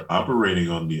justice, they're operating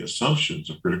on the assumptions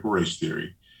of critical race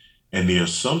theory. And the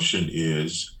assumption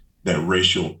is that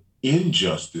racial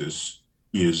injustice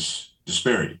is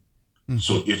disparity.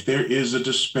 So if there is a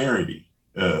disparity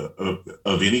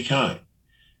of any kind,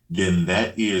 then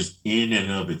that is in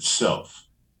and of itself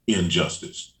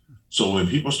injustice. So when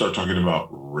people start talking about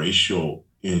racial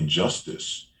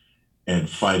injustice and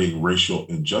fighting racial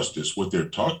injustice, what they're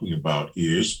talking about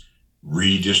is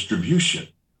redistribution,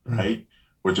 right?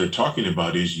 What they're talking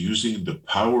about is using the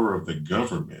power of the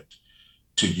government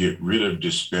to get rid of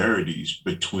disparities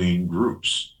between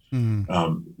groups.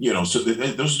 So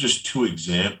those are just two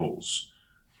examples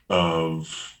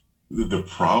of the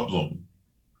problem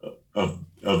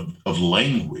of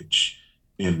language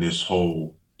in this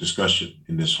whole discussion,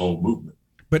 in this whole movement.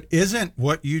 But isn't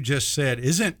what you just said,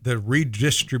 isn't the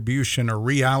redistribution or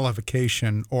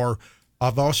reallocation, or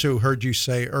I've also heard you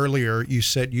say earlier, you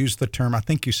said, use the term, I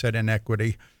think you said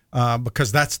inequity,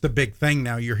 because that's the big thing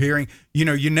now you're hearing.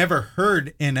 You never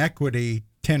heard inequity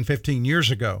 10, 15 years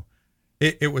ago.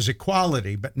 It was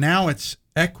equality, but now it's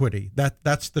equity.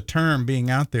 That's the term being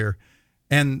out there.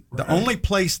 And the only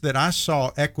place that I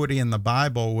saw equity in the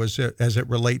Bible was as it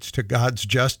relates to God's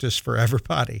justice for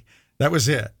everybody. That was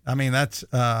it. I mean, that's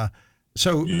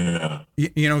so. Yeah.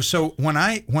 So when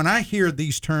I hear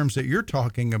these terms that you're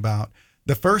talking about,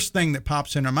 the first thing that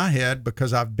pops into my head,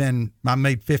 because I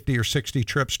made 50 or 60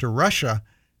 trips to Russia,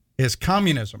 is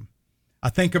communism. I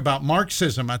think about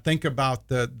Marxism. I think about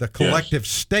the collective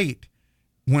state.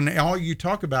 When all you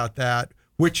talk about that,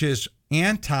 which is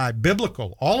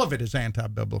anti-biblical, all of it is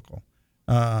anti-biblical,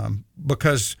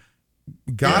 because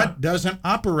God doesn't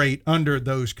operate under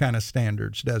those kind of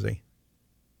standards, does he?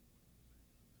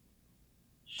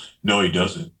 No, he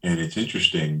doesn't. And it's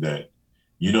interesting that,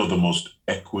 the most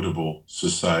equitable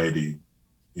society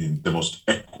in the most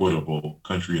equitable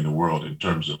country in the world in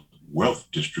terms of wealth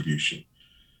distribution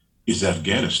is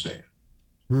Afghanistan.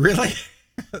 Really?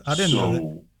 I didn't know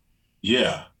that.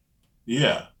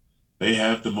 Yeah. They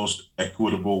have the most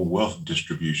equitable wealth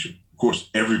distribution. Of course,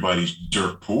 everybody's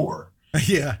dirt poor.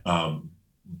 Yeah.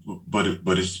 But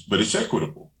it's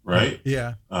equitable, right?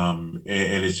 Yeah. And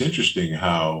it's interesting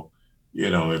how,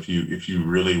 if you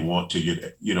really want to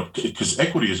get, because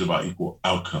equity is about equal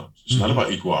outcomes. It's not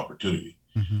about equal opportunity.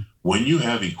 When you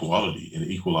have equality and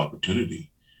equal opportunity,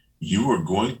 you are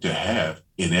going to have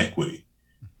inequity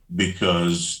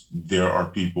because there are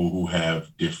people who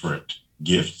have different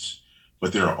gifts,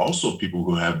 but there are also people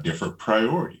who have different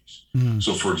priorities.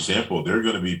 So, for example, there are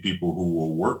going to be people who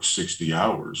will work 60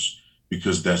 hours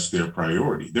because that's their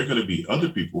priority. There are going to be other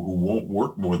people who won't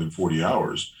work more than 40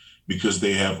 hours because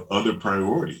they have other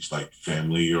priorities like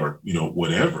family or,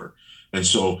 whatever. And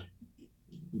so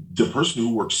the person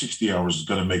who works 60 hours is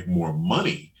going to make more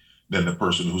money than the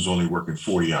person who's only working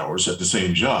 40 hours at the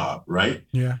same job, right?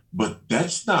 Yeah. But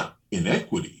that's not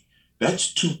inequity.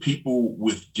 That's two people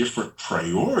with different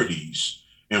priorities.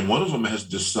 And one of them has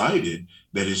decided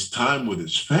that his time with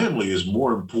his family is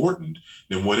more important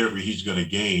than whatever he's going to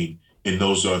gain in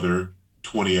those other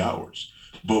 20 hours.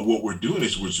 But what we're doing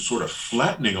is we're just sort of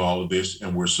flattening all of this,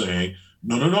 and we're saying,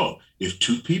 no. If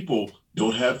two people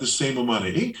don't have the same amount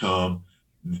of income,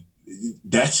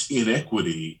 that's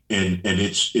inequity, and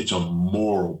it's a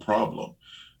moral problem.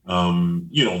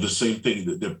 The same thing.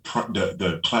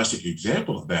 The classic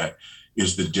example of that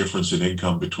is the difference in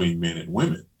income between men and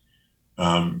women.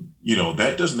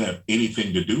 That doesn't have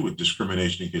anything to do with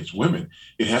discrimination against women.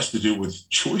 It has to do with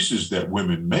choices that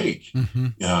women make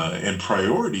and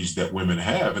priorities that women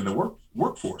have in the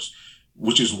workforce,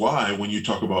 which is why when you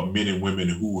talk about men and women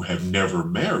who have never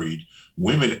married,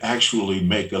 women actually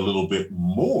make a little bit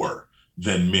more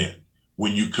than men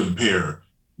when you compare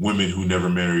women who never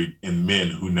married and men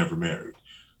who never married.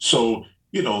 So,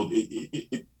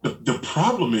 the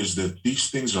problem is that these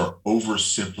things are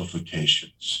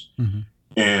oversimplifications.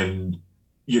 And,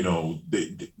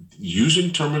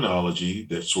 using terminology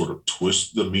that sort of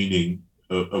twists the meaning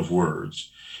of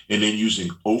words, and then using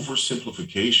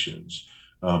oversimplifications,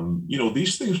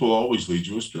 these things will always lead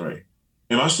you astray.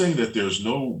 Am I saying that there's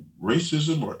no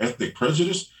racism or ethnic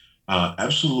prejudice?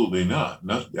 Absolutely not.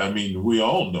 I mean, we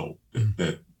all know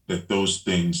that those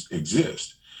things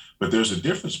exist, but there's a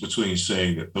difference between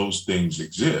saying that those things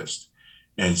exist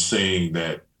and saying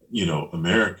that,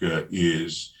 America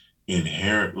is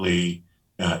inherently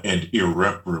and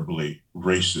irreparably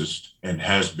racist and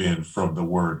has been from the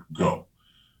word go.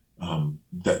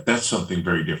 That's something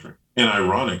very different. And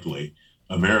ironically,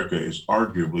 America is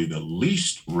arguably the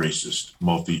least racist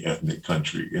multi-ethnic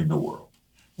country in the world.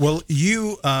 Well,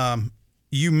 you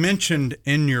mentioned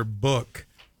in your book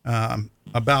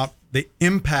about the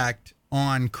impact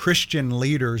on Christian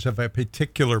leaders of a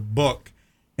particular book,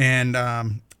 and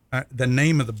the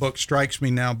name of the book strikes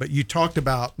me now, but you talked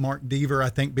about Mark Dever, I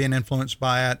think, being influenced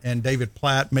by it, and David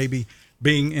Platt maybe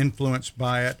being influenced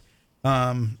by it.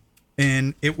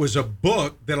 And it was a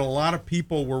book that a lot of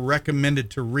people were recommended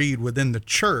to read within the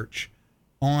church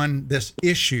on this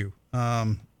issue.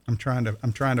 I'm trying to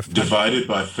find Divided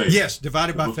by Faith. Yes,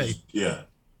 Divided by Faith.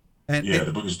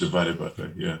 The book is Divided by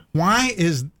Faith. Yeah. Why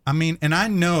and I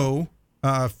know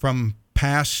from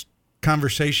past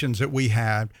conversations that we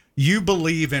had, you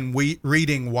believe in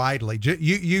reading widely.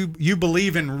 You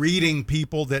believe in reading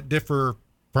people that differ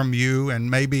from you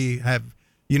and maybe have,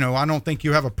 I don't think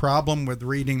you have a problem with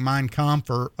reading Mein Kampf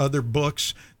or other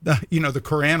books, the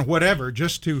Quran, whatever,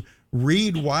 just to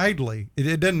read widely.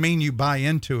 It doesn't mean you buy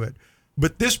into it.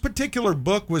 But this particular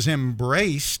book was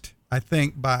embraced, I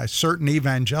think, by certain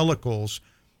evangelicals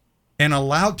and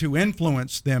allowed to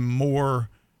influence them more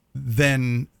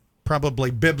than probably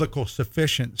biblical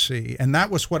sufficiency. And that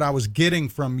was what I was getting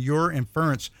from your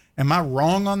inference. Am I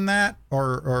wrong on that?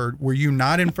 Or were you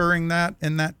not inferring that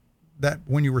in that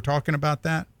when you were talking about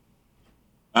that?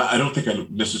 I don't think I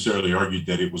necessarily argued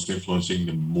that it was influencing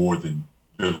them more than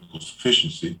biblical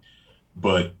sufficiency,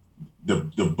 but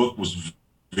the book was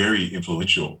very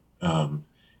influential. And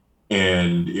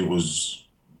it was,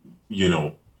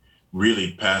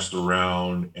 really passed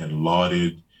around and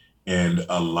lauded. And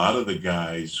a lot of the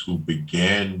guys who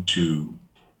began to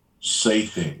say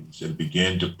things and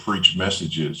began to preach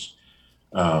messages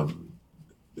that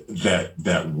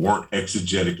weren't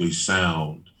exegetically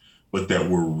sound, but that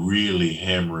were really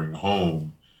hammering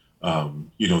home,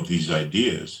 these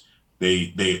ideas,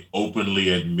 they openly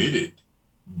admitted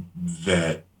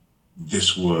that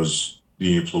this was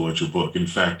the influential book. In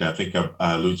fact, I think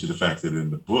I allude to the fact that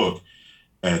in the book,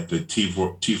 at the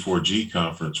T4G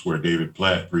conference where David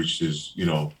Platt preached his,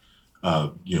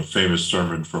 famous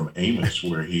sermon from Amos,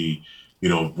 where he,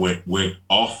 went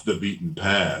off the beaten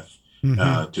path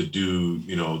to do,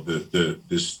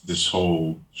 this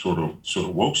whole sort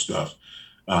of woke stuff,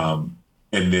 and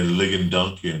then Ligon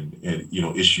Duncan,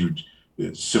 issued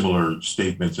similar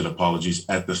statements and apologies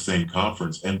at the same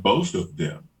conference, and both of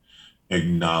them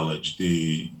acknowledged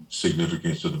the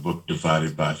significance of the book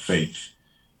Divided by Faith.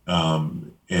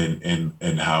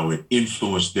 And how it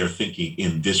influenced their thinking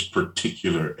in this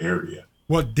particular area.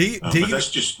 Well, but that's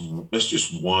just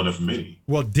one of many.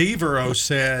 Well, Devereaux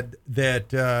said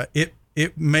that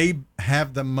it may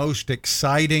have the most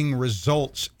exciting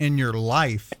results in your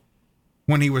life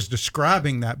when he was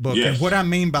describing that book. Yes. And what I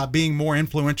mean by being more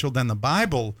influential than the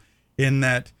Bible, in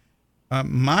that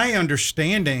my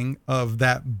understanding of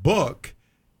that book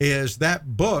is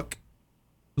that book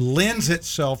lends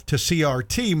itself to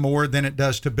CRT more than it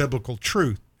does to biblical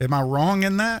truth. Am I wrong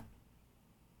in that?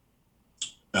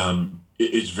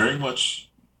 It's very much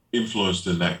influenced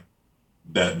in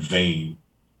that vein.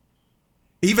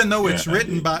 Even though it's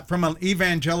written from an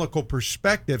evangelical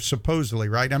perspective, supposedly,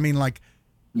 right? I mean, like.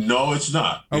 No, it's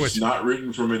not. It's not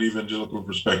written from an evangelical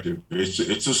perspective. It's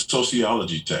a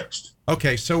sociology text.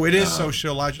 Okay, so it is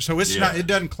sociological. So it's not. It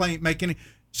doesn't make any.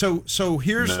 So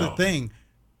here's the thing.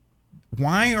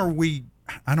 Why are we,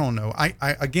 I don't know. I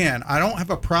don't have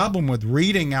a problem with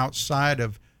reading outside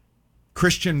of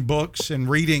Christian books and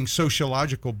reading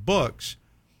sociological books,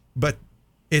 but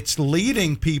it's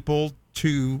leading people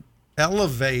to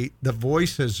elevate the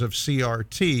voices of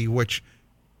CRT, which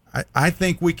I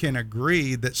think we can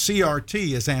agree that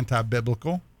CRT is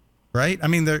anti-biblical, right? I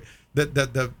mean, the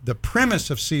premise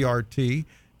of CRT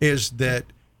is that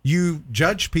you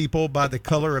judge people by the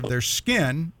color of their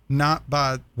skin, not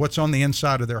by what's on the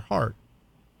inside of their heart.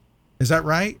 Is that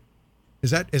right? Is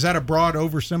that a broad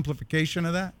oversimplification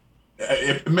of that?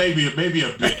 Maybe a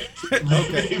bit.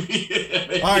 Okay.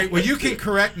 Maybe. All right. Well, you can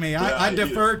correct me. I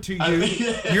defer to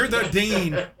you. You're the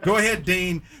dean. Go ahead,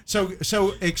 Dean.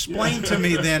 So explain to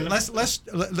me then.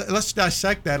 Let's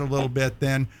dissect that a little bit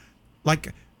then.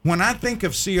 Like when I think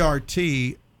of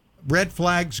CRT, red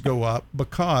flags go up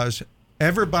because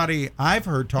everybody I've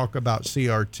heard talk about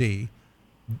CRT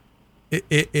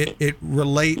it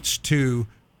relates to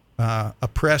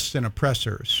oppressed and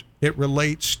oppressors. It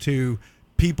relates to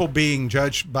people being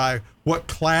judged by what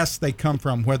class they come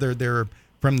from, whether they're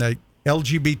from the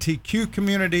LGBTQ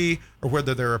community or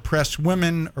whether they're oppressed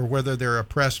women or whether they're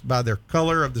oppressed by their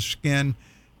color of the skin.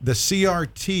 The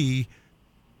CRT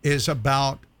is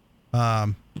about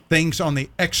things on the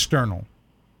external,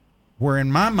 where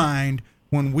in my mind,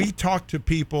 when we talk to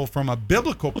people from a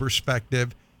biblical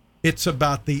perspective, it's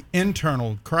about the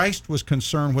internal. Christ was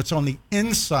concerned what's on the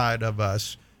inside of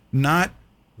us, not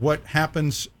what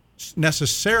happens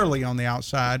necessarily on the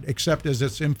outside, except as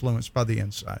it's influenced by the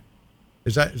inside.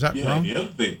 Is that wrong?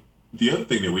 The other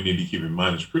thing that we need to keep in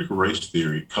mind is critical race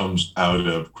theory comes out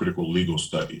of critical legal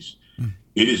studies.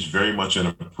 It is very much an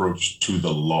approach to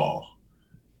the law.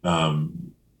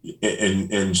 And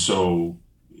so,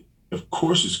 of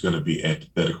course, it's going to be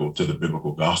antithetical to the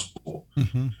biblical gospel.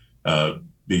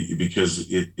 Because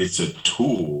it's a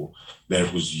tool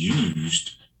that was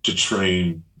used to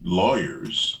train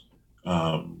lawyers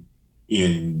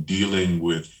in dealing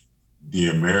with the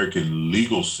American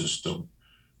legal system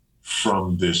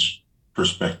from this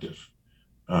perspective.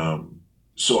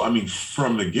 So, I mean,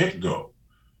 from the get-go,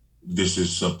 this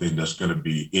is something that's going to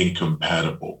be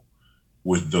incompatible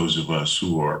with those of us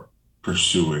who are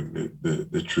pursuing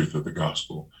the truth of the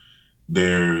gospel.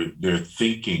 They're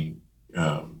thinking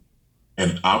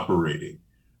and operating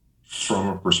from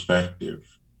a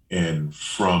perspective and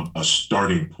from a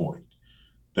starting point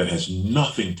that has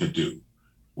nothing to do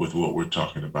with what we're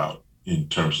talking about in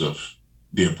terms of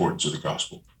the importance of the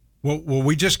gospel. Well,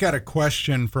 we just got a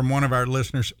question from one of our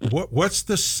listeners. What's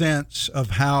the sense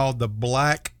of how the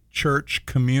Black church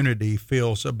community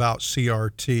feels about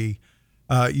CRT?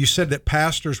 You said that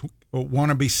pastors want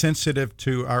to be sensitive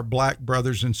to our Black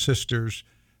brothers and sisters,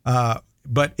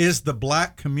 but is the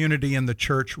Black community in the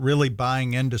church really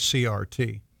buying into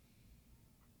CRT?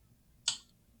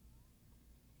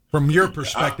 From your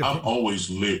perspective, I'm always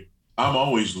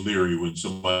leery when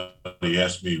somebody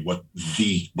asks me what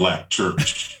the Black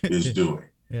church is doing.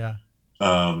 Yeah.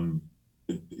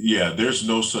 There's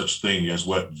no such thing as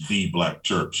what the Black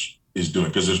church is doing,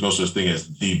 because there's no such thing as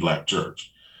the Black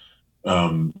church.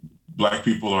 Black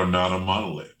people are not a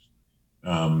monolith.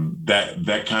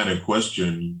 That kind of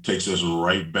question takes us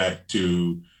right back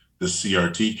to the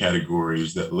CRT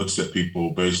categories that looks at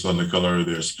people based on the color of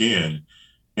their skin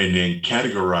and then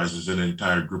categorizes an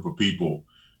entire group of people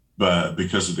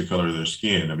because of the color of their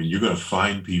skin. I mean, you're going to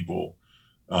find people,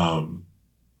 on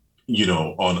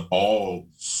all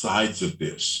sides of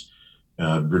this,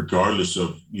 regardless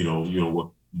of,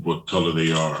 what color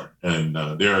they are. And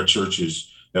there are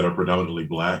churches that are predominantly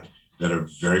Black that are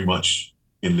very much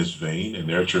in this vein, and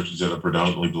there are churches that are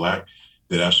predominantly Black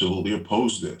that absolutely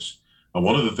oppose this.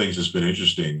 One of the things that's been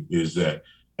interesting is that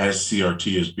as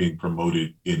CRT is being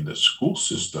promoted in the school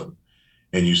system,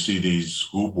 and you see these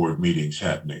school board meetings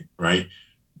happening, right?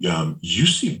 You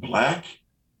see Black,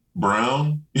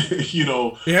 brown,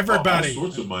 everybody, all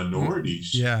sorts of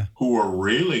minorities yeah, who are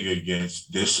railing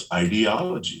against this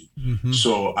ideology. Mm-hmm.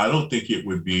 So I don't think it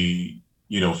would be,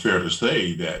 fair to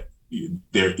say that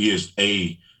there is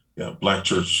a Black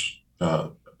church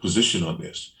position on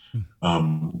this.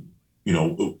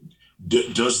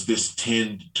 Does this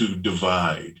tend to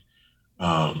divide,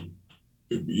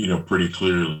 pretty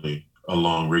clearly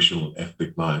along racial and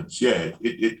ethnic lines? Yeah,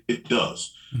 it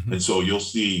does. Mm-hmm. And so you'll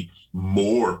see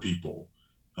more people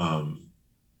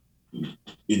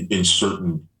in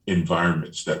certain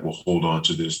environments that will hold on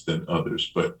to this than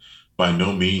others, but by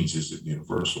no means is it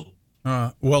universal.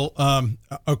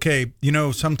 Okay.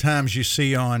 Sometimes you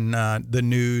see on the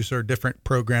news or different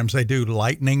programs, they do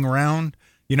lightning round,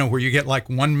 where you get like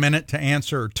 1 minute to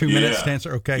answer or 2 minutes to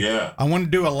answer. Okay. Yeah. I want to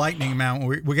do a lightning round.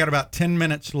 We got about 10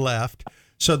 minutes left.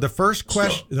 So the first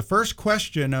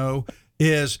question,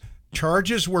 is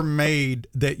charges were made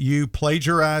that you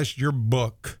plagiarized your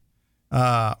book,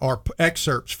 or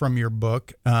excerpts from your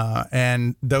book.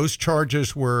 And those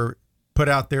charges were put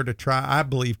out there to try, I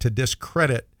believe, to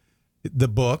discredit the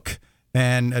book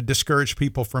and discourage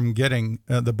people from getting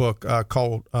the book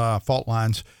called Fault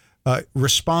Lines.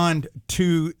 Respond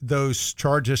to those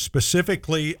charges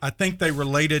specifically. I think they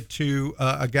related to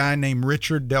a guy named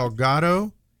Richard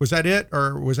Delgado. Was that it,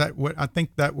 or was that what? I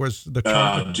think that was the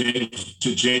charge.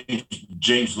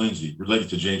 James Lindsay, related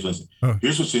to James Lindsay. Oh.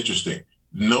 Here's what's interesting.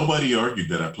 Nobody argued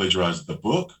that I plagiarized the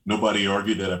book. Nobody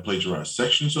argued that I plagiarized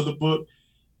sections of the book.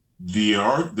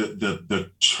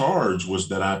 The charge was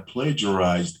that I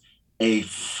plagiarized a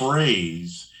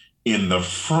phrase in the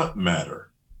front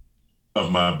matter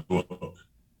of my book.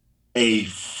 a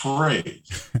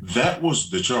phrase. That was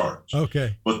the charge.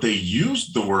 Okay. But they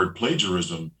used the word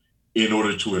plagiarism in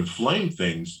order to inflame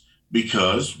things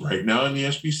because right now in the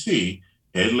SBC,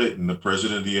 Ed Litton, the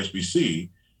president of the SBC,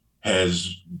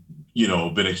 has,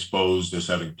 been exposed as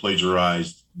having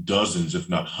plagiarized dozens, if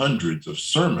not hundreds, of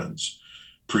sermons,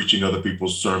 preaching other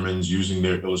people's sermons, using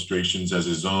their illustrations as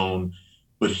his own.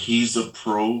 But he's a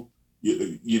pro,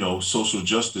 social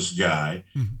justice guy.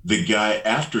 Mm-hmm. The guy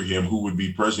after him, who would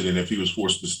be president if he was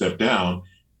forced to step down,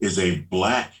 is a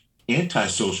Black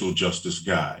anti-social justice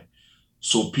guy.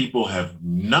 So people have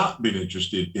not been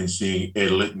interested in seeing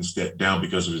Ed Litton step down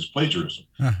because of his plagiarism.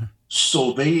 Uh-huh.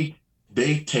 So they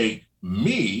take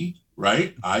me,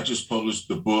 right? I just published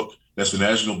the book that's a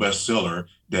national bestseller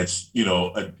that's,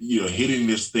 hitting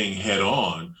this thing head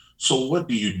on. So what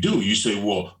do? You say,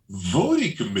 well,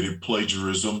 Vody committed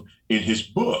plagiarism in his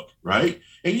book, right?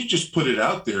 And you just put it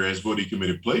out there as Vody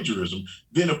committed plagiarism.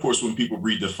 Then, of course, when people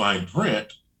read the fine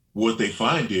print, what they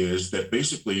find is that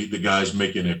basically the guy's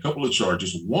making a couple of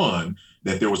charges. One,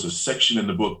 that there was a section in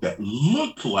the book that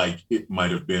looked like it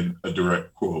might have been a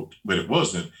direct quote, but it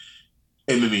wasn't.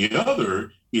 And then the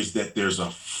other is that there's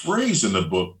a phrase in the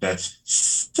book that's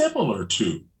similar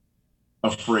to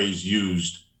a phrase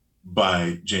used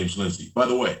by James Lindsay. By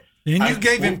the way, and you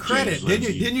gave him credit,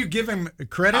 didn't you give him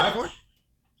credit for it?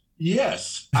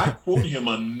 Yes, I quote him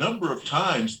a number of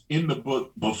times in the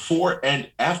book before and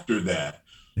after that.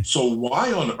 So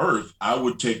why on earth I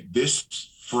would take this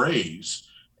phrase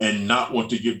and not want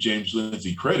to give James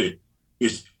Lindsay credit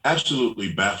is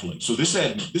absolutely baffling. So this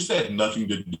had nothing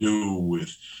to do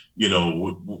with,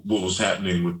 what was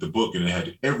happening with the book, and it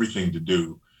had everything to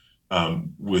do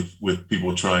with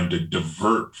people trying to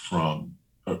divert from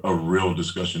a real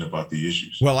discussion about the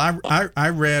issues. Well, I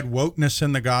read Wokeness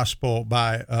in the Gospel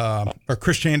by or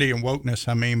Christianity and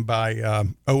Wokeness, by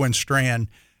Owen Strachan,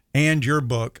 and your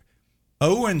book.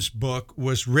 Owen's book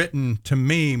was written to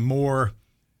me more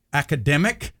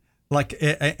academic,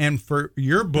 and for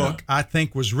your book, I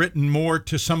think was written more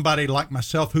to somebody like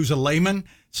myself who's a layman,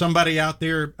 somebody out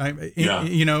there,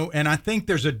 and I think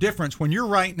there's a difference when you're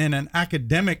writing in an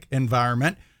academic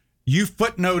environment. You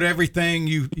footnote everything.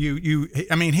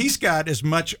 He's got as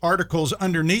much articles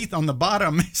underneath on the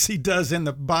bottom as he does in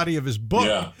the body of his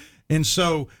book, and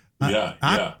so.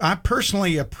 I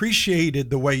personally appreciated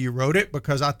the way you wrote it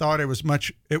because I thought it was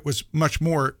much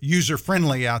more user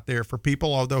friendly out there for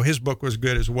people, although his book was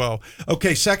good as well.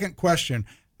 Okay, second question.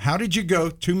 How did you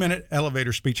go, 2-minute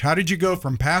elevator speech, how did you go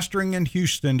from pastoring in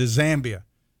Houston to Zambia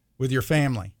with your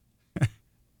family?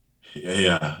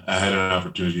 I had an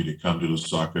opportunity to come to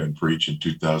Lusaka and preach in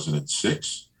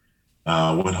 2006.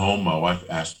 I went home. My wife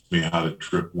asked me how the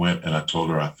trip went, and I told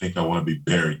her I think I want to be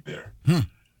buried there.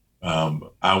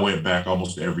 I went back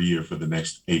almost every year for the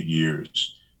next 8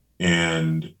 years,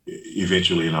 and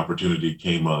eventually an opportunity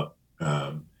came up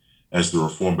as the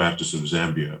Reformed Baptists of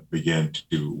Zambia began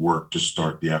to work to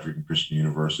start the African Christian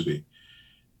University.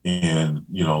 And,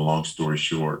 long story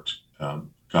short,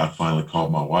 God finally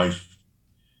called my wife,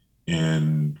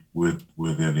 and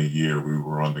within a year we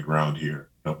were on the ground here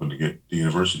helping to get the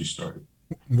university started.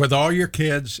 With all your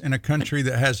kids in a country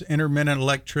that has intermittent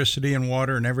electricity and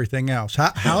water and everything else,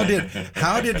 how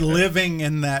did living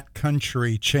in that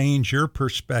country change your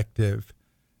perspective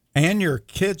and your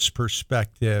kids'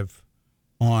 perspective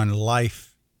on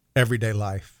life, everyday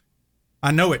life?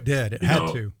 I know it did. It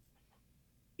had to.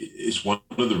 It's one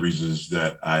of the reasons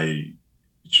that I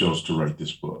chose to write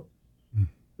this book.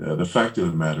 The fact of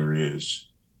the matter is,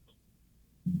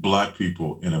 Black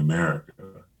people in America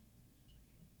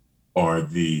are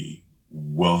the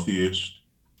wealthiest,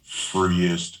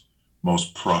 freest,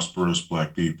 most prosperous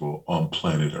Black people on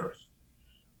planet Earth.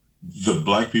 The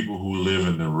Black people who live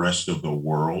in the rest of the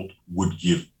world would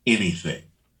give anything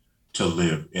to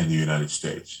live in the United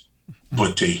States.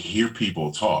 But to hear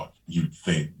people talk, you'd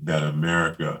think that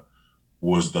America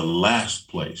was the last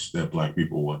place that Black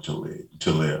people want to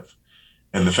live.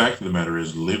 And the fact of the matter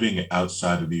is, living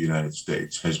outside of the United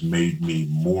States has made me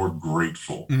more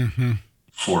grateful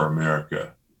for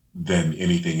America than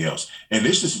anything else. And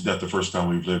this is not the first time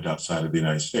we've lived outside of the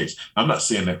United States. I'm not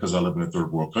saying that because I live in a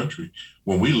third world country.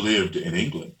 When we lived in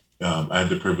England, I had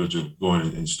the privilege of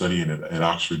going and studying at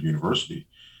Oxford University.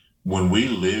 When we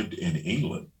lived in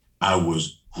England, I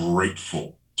was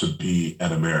grateful to be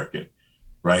an American,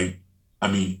 right?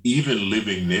 I mean, even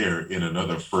living there in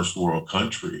another first world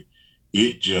country,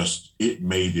 it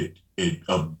made it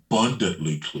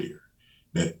abundantly clear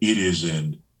that it is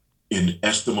an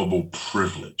inestimable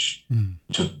privilege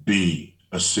to be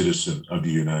a citizen of the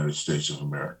United States of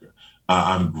America.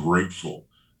 I'm grateful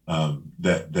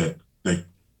that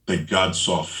that God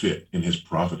saw fit in his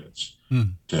providence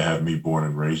to have me born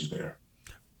and raised there.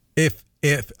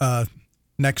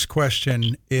 Next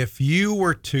question, if you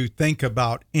were to think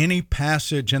about any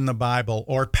passage in the Bible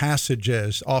or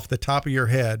passages off the top of your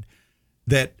head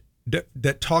that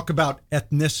talk about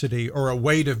ethnicity or a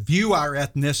way to view our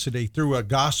ethnicity through a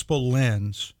gospel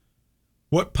lens,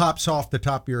 what pops off the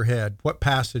top of your head? What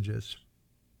passages?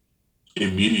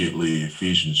 Immediately,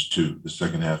 Ephesians 2, the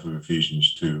second half of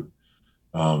Ephesians 2,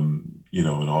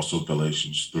 and also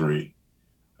Galatians 3.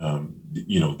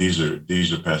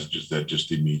 These are passages that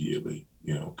just immediately,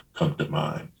 come to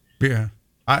mind. Yeah.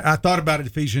 I thought about it,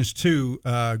 Ephesians 2.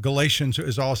 Galatians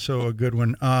is also a good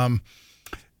one.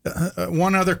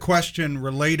 One other question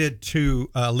related to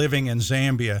living in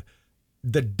Zambia.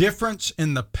 The difference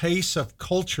in the pace of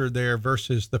culture there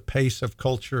versus the pace of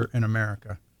culture in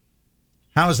America.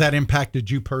 How has that impacted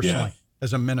you personally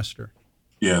as a minister?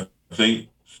 Yeah, I think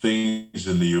things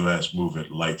in the U.S. move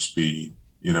at light speed.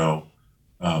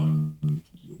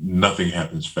 Nothing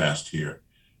happens fast here.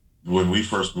 When we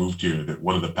first moved here, that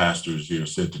one of the pastors here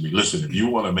said to me, listen, if you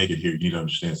want to make it here, you need to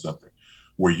understand something.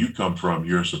 Where you come from,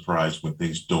 you're surprised when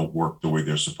things don't work the way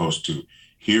they're supposed to.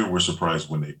 Here, we're surprised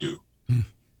when they do.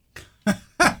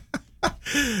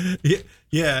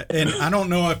 Yeah, and I don't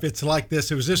know if it's like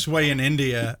this. It was this way in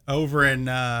India. Over in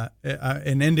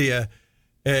India,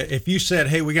 if you said,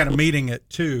 hey, we got a meeting at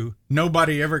 2,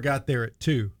 nobody ever got there at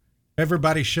 2.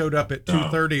 Everybody showed up at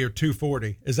 2:30 or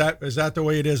 2:40. Is that the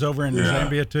way it is over in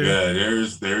Zambia too? Yeah,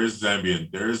 there's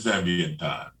Zambian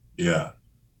time. Yeah.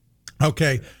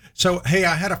 Okay. So, hey,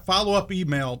 I had a follow-up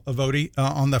email, Avodi,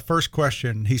 on the first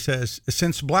question. He says,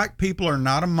 since black people are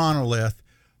not a monolith,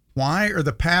 why are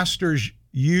the pastors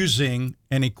using,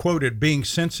 and he quoted, being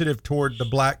sensitive toward the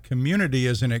black community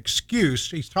as an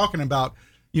excuse? He's talking about,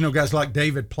 guys like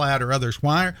David Platt or others.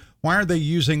 Why are they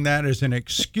using that as an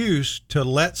excuse to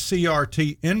let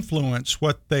CRT influence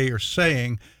what they are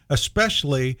saying,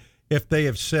 especially if they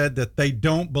have said that they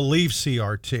don't believe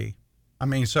CRT? I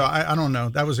mean, so I don't know.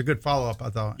 That was a good follow-up, I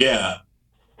thought. Yeah.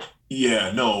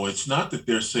 No, it's not that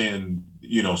they're saying,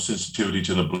 sensitivity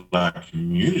to the black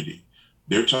community.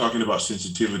 They're talking about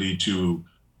sensitivity to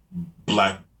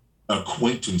black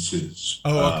acquaintances.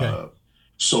 Oh, okay.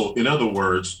 So in other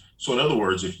words,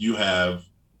 if you have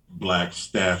black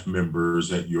staff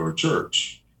members at your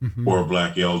church or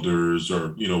black elders or,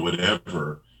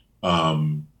 whatever,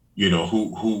 who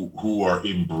are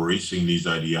embracing these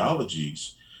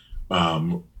ideologies,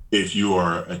 if you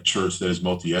are a church that is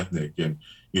multi-ethnic and,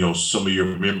 some of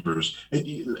your members,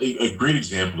 a great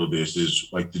example of this is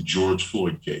like the George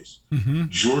Floyd case.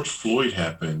 George Floyd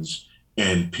happens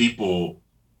and people,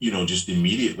 just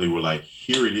immediately were like,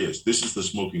 here it is. This is the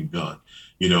smoking gun.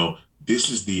 This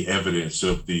is the evidence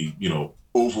of the,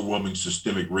 overwhelming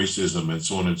systemic racism and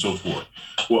so on and so forth.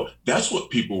 Well, that's what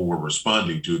people were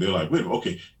responding to. They're like, wait,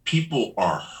 okay, people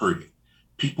are hurting.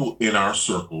 People in our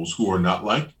circles who are not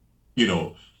like,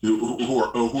 who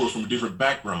are from different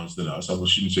backgrounds than us. I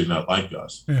shouldn't say not like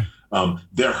us. Yeah.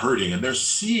 They're hurting and they're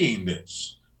seeing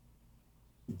this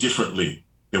differently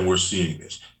than we're seeing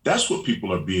this. That's what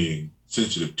people are being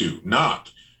sensitive to,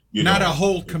 not a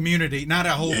whole community, not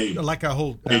a whole, like a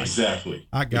whole. Exactly.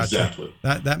 I got exactly.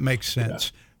 You. That makes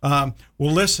sense. Yeah.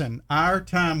 Well, listen, our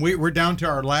time, we're down to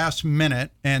our last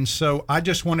minute. And so I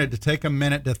just wanted to take a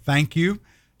minute to thank you,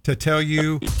 to tell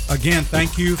you again,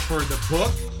 thank you for the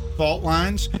book, Fault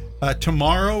Lines.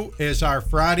 Tomorrow is our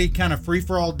Friday kind of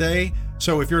free-for-all day.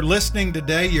 So if you're listening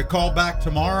today, you call back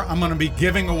tomorrow. I'm going to be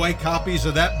giving away copies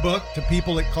of that book to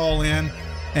people that call in.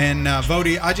 And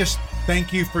Vodi, I just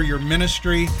thank you for your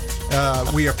ministry.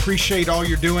 We appreciate all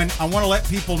you're doing. I want to let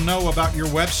people know about your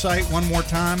website one more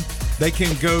time. They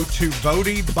can go to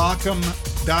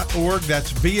VodiBaucham.org.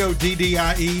 That's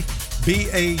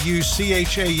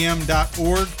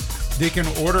VODDIEBAUCHAM.org. They can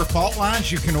order Fault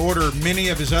Lines. You can order many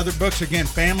of his other books. Again,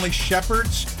 Family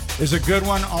Shepherds is a good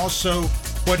one. Also,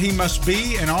 What He Must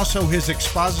Be, and also his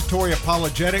expository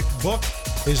apologetic book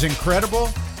is incredible.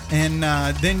 And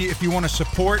then if you want to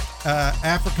support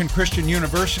African Christian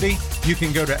University, you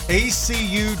can go to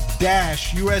acu-usa.com.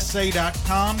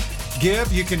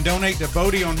 Give. You can donate to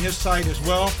Bodie on his site as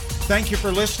well. Thank you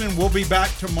for listening. We'll be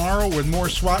back tomorrow with more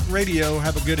SWAT Radio.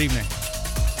 Have a good evening.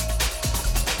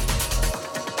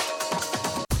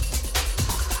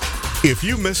 If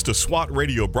you missed a SWAT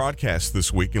Radio broadcast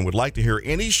this week and would like to hear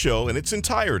any show in its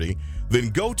entirety, then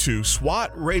go to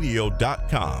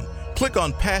SWATradio.com. Click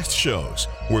on past shows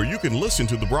where you can listen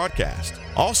to the broadcast.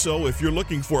 Also, if you're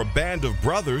looking for a band of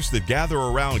brothers that gather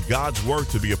around God's Word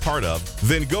to be a part of,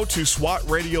 then go to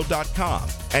SWATradio.com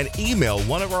and email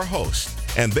one of our hosts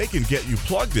and they can get you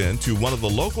plugged into one of the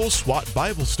local SWAT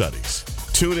Bible studies.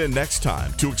 Tune in next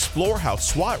time to explore how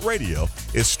SWAT Radio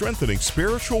is strengthening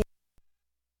spiritual.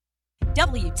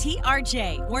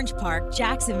 WTRJ, Orange Park,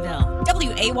 Jacksonville.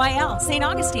 WAYL, St.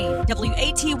 Augustine.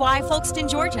 WATY, Folkestone,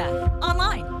 Georgia.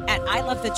 Online at ilovethechurch.com.